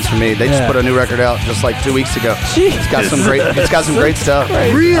punk bands for me. They just Yeah. put a new record out just like 2 weeks ago. Jesus. It's got some great stuff.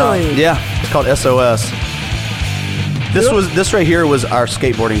 Really? Yeah, it's called SOS. This right here was our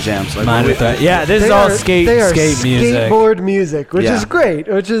skateboarding jams. Like Mine when with that. Yeah, this is all skate music. skateboard music, which Yeah. is great.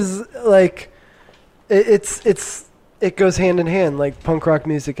 Which is like, it goes hand in hand, like punk rock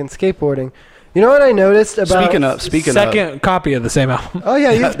music and skateboarding. You know what I noticed about? Speaking Second copy of the same album. Oh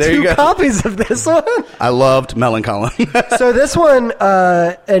yeah, you have there you two go. copies of this one. I loved Millencolin. So this one,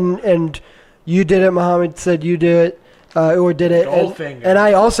 and you did it. Muhammad said you did it, or did it, and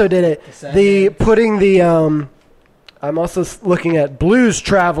I also did it. The putting the I'm also looking at Blues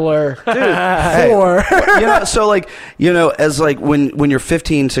Traveler 4. So like, as like when you're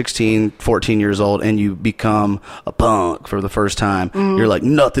 15, 16, 14 years old and you become a punk for the first time, you're like,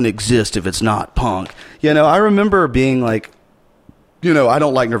 nothing exists if it's not punk. I remember being like, I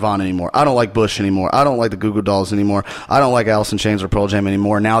don't like Nirvana anymore. I don't like Bush anymore. I don't like the Goo Goo Dolls anymore. I don't like Alice in Chains or Pearl Jam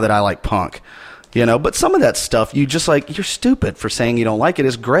anymore now that I like punk. But some of that stuff, you just like, you're stupid for saying you don't like it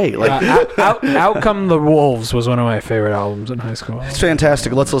is great. Like, Out Come the Wolves was one of my favorite albums in high school. it's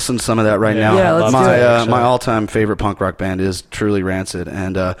fantastic. Let's listen to some of that right now. Yeah, let's do it. My all-time favorite punk rock band is truly Rancid,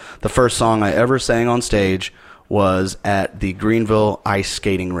 and the first song I ever sang on stage was at the Greenville ice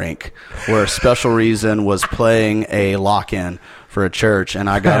skating rink, where Special Reason was playing a lock-in for a church, and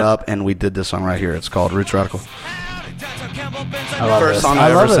I got up and we did this song right here. It's called Roots Radical. I love First this. song I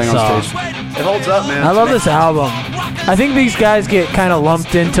ever love sang this on song. stage. It holds up, man. I love this album. I think these guys get kind of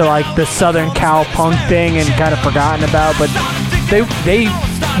lumped into like the Southern Cal punk thing and kind of forgotten about, but they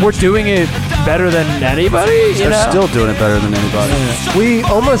were doing it better than anybody. They're still doing it better than anybody. We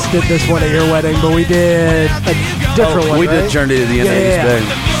almost did this one at your wedding, but we did a different one. We right? did Journey to the End of East Yeah. Bay.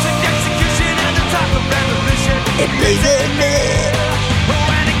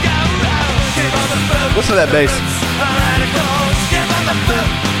 Listen to that bass.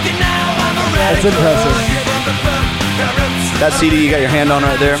 That's impressive. That CD you got your hand on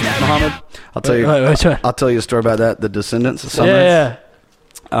right there, Muhammad. I'll tell you. Wait, which one? I'll tell you a story about that. The Descendants of Summer.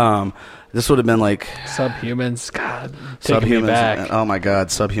 Yeah. This would have been like Subhumans. God, taking me Subhumans. back. Oh my God,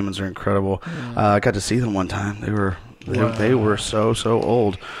 Subhumans are incredible. I got to see them one time. They were so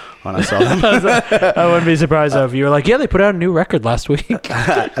old when I saw them. I wouldn't be surprised though if you were like, yeah, they put out a new record last week.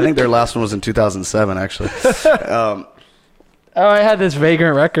 I think their last one was in 2007, actually. Oh, I had this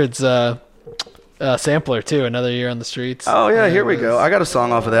Vagrant Records sampler too. Another Year on the Streets. Oh yeah, here we go. I got a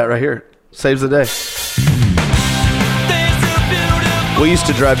song off of that right here. Saves the day. We used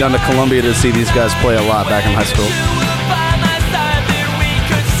to drive down to Columbia to see these guys play a lot back in high school.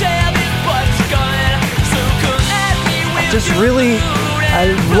 I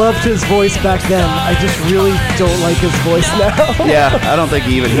loved his voice back then. I just really don't like his voice now. Yeah, I don't think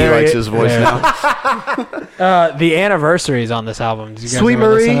even he likes his voice now. The Anniversaries on this album. Did you guys Sweet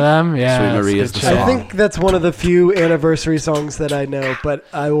ever listen Marie? to them? Yeah, Sweet that's Marie good is the shit. I think that's one of the few anniversary songs that I know, but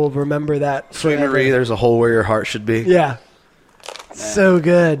I will remember that. Sweet forever. Marie, there's a hole where your heart should be. Yeah. So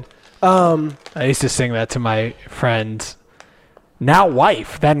good. I used to sing that to my friend's now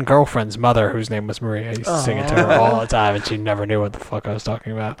wife, then girlfriend's mother, whose name was Marie. I used to sing it to her all the time, and she never knew what the fuck I was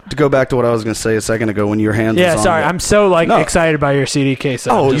talking about. To go back to what I was going to say a second ago when your hands Yeah, was on sorry. it. I'm so No. excited by your CD case.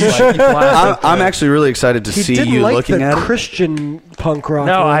 Oh, I'm you just, should. blasting I'm through it. actually really excited to He see didn't you like looking the at it. Christian punk rock.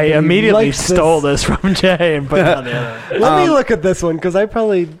 No, one, I but he immediately likes stole this from Jay and put it on the other. Let me look at this one because I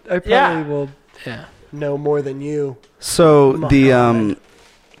probably Yeah. will Yeah. know more than you. So the Muhammad.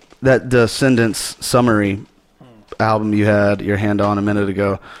 that Descendants summary album you had your hand on a minute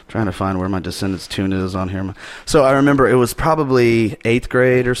ago. Trying to find where my Descendants tune is on here. So I remember it was probably 8th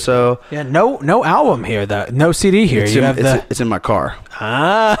grade or so. Yeah, no album here, though. No CD here. It's You in, have it's, the it's in my car.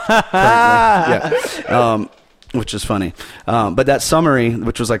 ah. Yeah. Which is funny. But that summary,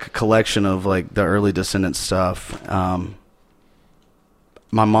 which was like a collection of like the early Descendants stuff, my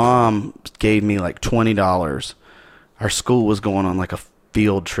mom gave me like $20. Our school was going on like a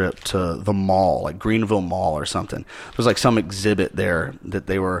field trip to the mall, like Greenville Mall or something. There was like some exhibit there that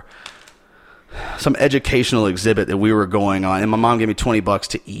they were, some educational exhibit that we were going on, and my mom gave me $20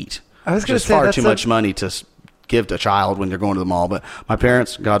 to eat. I was Which gonna is say far that's too a- much money to give to a child when they're going to the mall. But my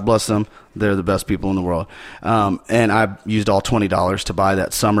parents, God bless them, they're the best people in the world. And I used all $20 to buy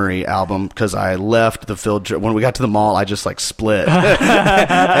that summary album because I left the field trip. When we got to the mall, I just like split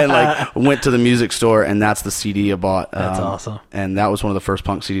and like went to the music store, and that's the CD I bought. That's awesome. And that was one of the first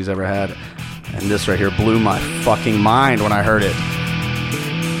punk CDs I ever had. And this right here blew my fucking mind when I heard it.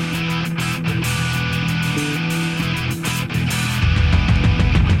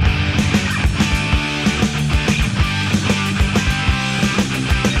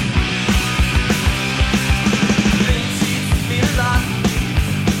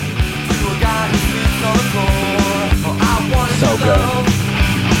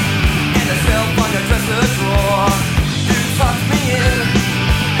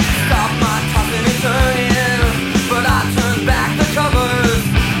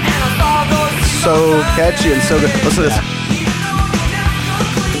 catchy and so good. Listen to this.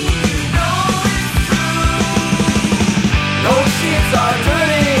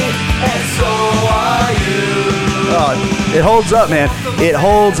 Oh, it holds up, man. It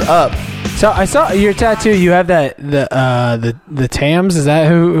holds up. So I saw your tattoo. You have that the Tams. Is that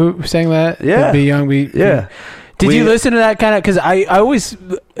who sang that? Yeah. Be Young, Be. Yeah. Did you listen to that kind of? Because I always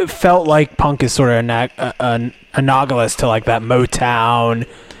felt like punk is sort of analogous to like that Motown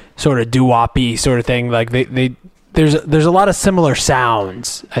sort of doo-woppy sort of thing. Like there's a lot of similar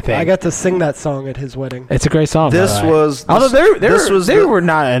sounds. I think I got to sing that song at his wedding. it's a great song. This was although they were were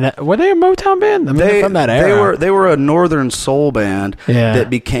not were they a Motown band? I mean, they, from that era. they were a northern soul band Yeah. that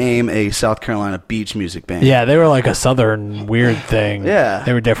became a South Carolina beach music band. Yeah, they were like a southern weird thing. Yeah.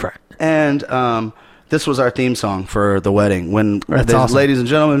 They were different. And this was our theme song for the wedding. That's awesome. Ladies and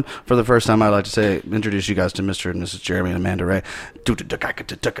gentlemen, for the first time, I'd like to introduce you guys to Mr. and Mrs. Jeremy and Amanda Ray.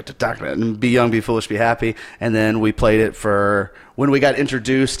 And Be Young, Be Foolish, Be Happy. And then we played it for when we got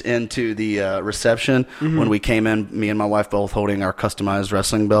introduced into the reception. When we came in, me and my wife both holding our customized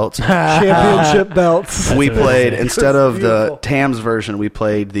wrestling belts. Championship belts. We played, instead of the Beautiful. Tams version, we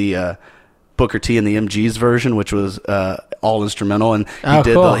played the Booker T and the MGs version, which was all instrumental, and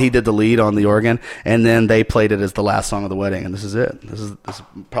cool. he did the lead on the organ, and then they played it as the last song of the wedding, and this is it. This is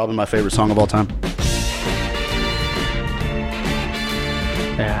probably my favorite song of all time.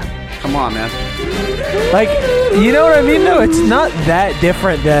 Yeah. Come on, man. Like, you know what I mean, though? It's not that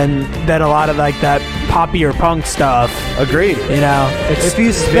different than a lot of, like, that poppy or punk stuff, Agreed. you know? It's If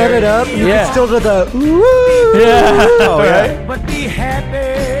you sped it up, you Yeah. can still do the woo. Yeah. Oh, right? But be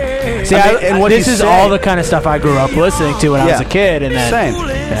happy. See, I mean, and what this you is say- all the kind of stuff I grew up listening to when I was a kid. And then, Same.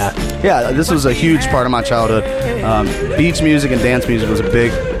 Yeah. Yeah, this was a huge part of my childhood. Beach music and dance music was a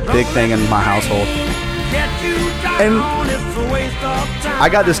big thing in my household. And I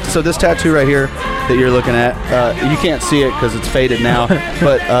got this. So this tattoo right here that you're looking at, you can't see it because it's faded now,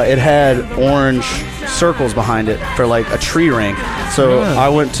 but it had orange circles behind it for like a tree ring. So I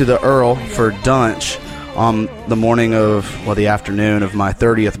went to the Earl for Dunch on the morning of, the afternoon of my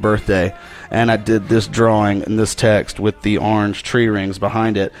 30th birthday, and I did this drawing and this text with the orange tree rings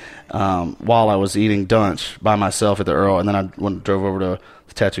behind it while I was eating Dunch by myself at the Earl, and then I drove over to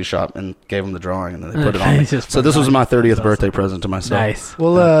the tattoo shop and gave them the drawing, and then they put it on me. Just So this was my 30th birthday present to myself. Nice.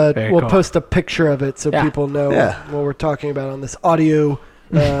 We'll Very we'll cool. post a picture of it so Yeah. people know Yeah. what we're talking about on this audio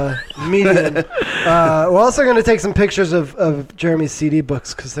medium. We're also going to take some pictures of Jeremy's CD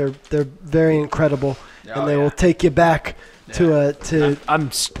books because they're very incredible, and they will take you back to I'm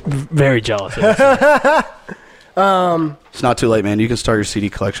very jealous of this. It's not too late, man. You can start your CD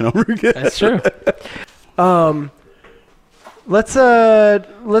collection over again. That's true. Let's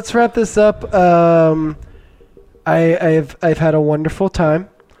wrap this up. I've had a wonderful time.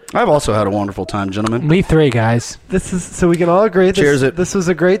 I've also had a wonderful time, gentlemen. Me three, guys. This is so we can all agree. Cheers it. This was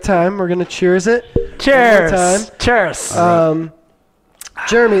a great time. We're gonna cheers it. Cheers. One more time. Cheers.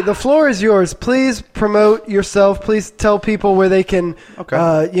 Jeremy, the floor is yours. Please promote yourself. Please tell people where they can,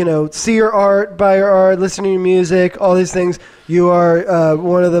 see your art, buy your art, listen to your music, all these things. You are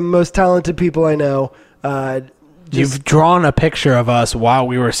one of the most talented people I know. You've drawn a picture of us while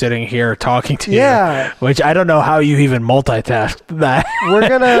we were sitting here talking to Yeah. you, which I don't know how you even multitask that. We're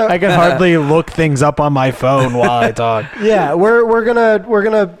gonna. I can hardly look things up on my phone while I talk. Yeah, we're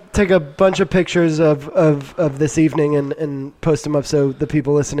gonna take a bunch of pictures of this evening and post them up so the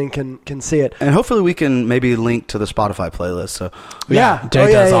people listening can see it. And hopefully we can maybe link to the Spotify playlist. So Yeah,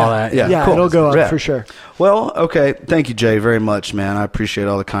 Jay does all that. Yeah. It'll go up Yeah. for sure. Well, okay. Thank you, Jay, very much, man. I appreciate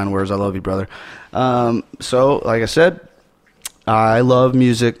all the kind words. I love you, brother. So, like I said, I love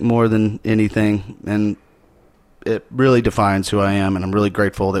music more than anything, and it really defines who I am, and I'm really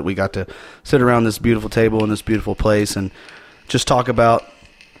grateful that we got to sit around this beautiful table in this beautiful place and just talk about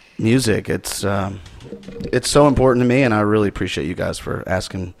music. It's so important to me, and I really appreciate you guys for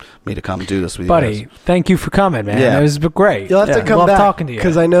asking me to come and do this with you Buddy, guys. thank you for coming, man. Yeah. It was great. You'll have to come Love back talking to you.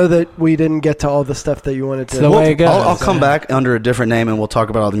 because I know that we didn't get to all the stuff that you wanted to. It's the way it goes. I'll come back under a different name, and we'll talk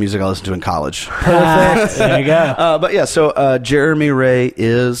about all the music I listened to in college. Perfect. There you go. But yeah, so Jeremy Ray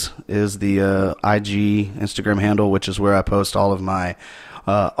is the IG Instagram handle, which is where I post all of my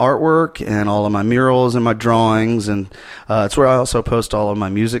artwork and all of my murals and my drawings, and it's where I also post all of my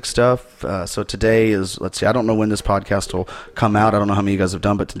music stuff. So today is, let's see, I don't know when this podcast will come out. I don't know how many of you guys have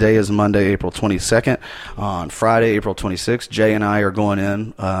done, but today is Monday, April 22nd. On Friday, April 26th, Jay and I are going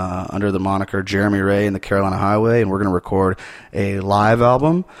in under the moniker Jeremy Ray and the Carolina Highway, and we're going to record a live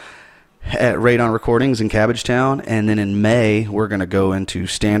album. at Radon Recordings in Cabbagetown, and then in May we're going to go into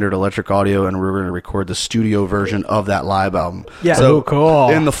Standard Electric Audio, and we're going to record the studio version of that live album. Yeah. So Ooh, cool.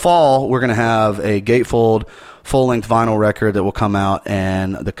 in the fall we're going to have a gatefold full-length vinyl record that will come out,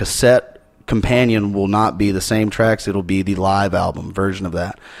 and the cassette companion will not be the same tracks. It'll be the live album version of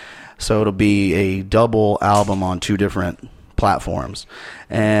that. So it'll be a double album on 2 different platforms.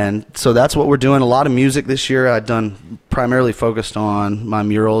 And so that's what we're doing. A lot of music this year. I've done primarily focused on my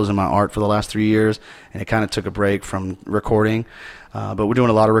murals and my art for the last 3 years, and it kind of took a break from recording. But we're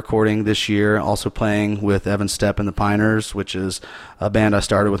doing a lot of recording this year, also playing with Evan Stepp and the Piners, which is a band I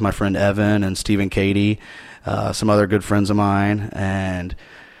started with my friend Evan and Stephen Cady, some other good friends of mine. And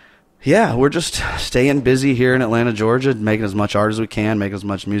yeah, we're just staying busy here in Atlanta, Georgia, making as much art as we can, making as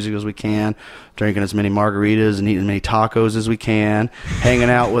much music as we can, drinking as many margaritas and eating as many tacos as we can, hanging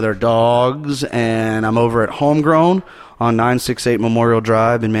out with our dogs. And I'm over at Homegrown on 968 Memorial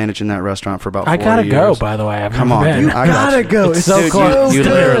Drive, been managing that restaurant for about 4 years. I gotta go, by the way. Come on, been. dude. I got Gotta go. It's so Dude, close. You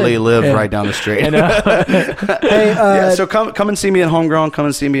Good. literally live right down the street. Hey, Yeah, so come and see me at Homegrown. Come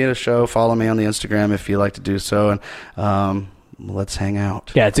and see me at a show. Follow me on the Instagram if you like to do so, and let's hang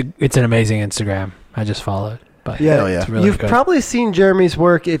out. Yeah, it's an amazing Instagram. I just followed. But Yeah, Hell yeah. it's really you've good. probably seen Jeremy's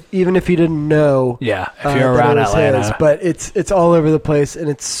work, even if you didn't know. Yeah, if that you're it around was Atlanta. his, but it's all over the place, and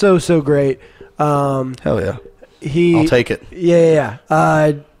it's so great. Hell yeah. I'll take it. Yeah.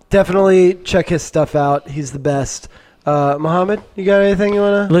 Definitely check his stuff out. He's the best. Mohammed, you got anything you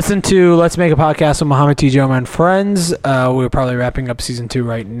want to? Listen to Let's Make a Podcast with Muhammad T. Joma and Friends. We're probably wrapping up season 2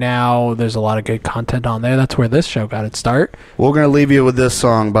 right now. There's a lot of good content on there. That's where this show got its start. We're going to leave you with this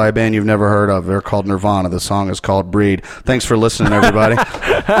song by a band you've never heard of. They're called Nirvana. The song is called Breed. Thanks for listening, everybody.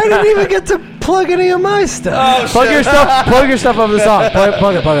 I didn't even get to plug any of my stuff. Plug your stuff of the song.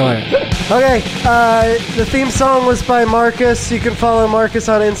 Plug it. Okay, the theme song was by Marcus. You can follow Marcus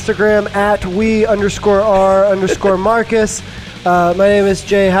on Instagram at we_r_Marcus. My name is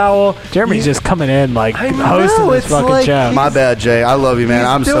Jay Howell. Jeremy's just coming in like I know, hosting this it's fucking like show. My bad, Jay. I love you, man.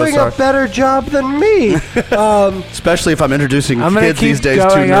 I'm He's so doing sorry. a better job than me. Especially if I'm introducing I'm gonna kids keep these days to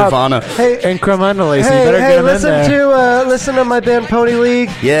going up. Nirvana. Hey, Incrementally, so you better get him in there. listen to my band Pony League.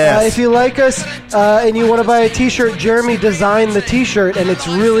 Yes. If you like us and you want to buy a T-shirt, Jeremy designed the T-shirt, and it's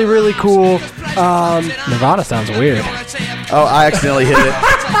really cool. Nirvana sounds weird. Oh, I accidentally hit it.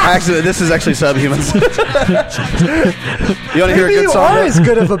 This is actually Subhumans. You want to hear a Maybe good you song? are as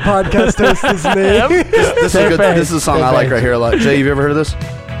good of a podcast host as me. This is a good. This is a song Same I like face. right here a lot. Jay, you ever heard of this?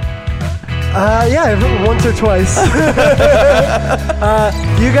 Yeah, once or twice.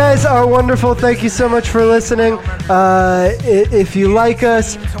 You guys are wonderful. Thank you so much for listening. If you like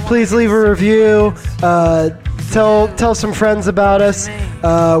us, please leave a review. Tell some friends about us.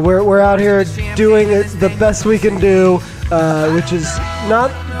 We're out here doing the best we can do, which is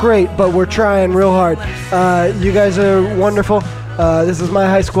not great, but we're trying real hard. You guys are wonderful. This is my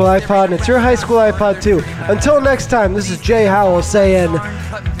high school iPod, and it's your high school iPod too. Until next time, this is Jay Howell saying,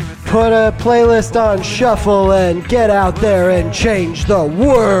 put a playlist on shuffle and get out there and change the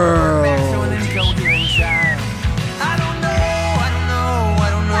world. I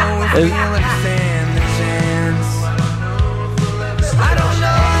don't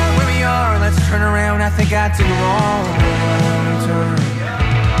know where we are. Let's turn around. I think I took a wrong turn.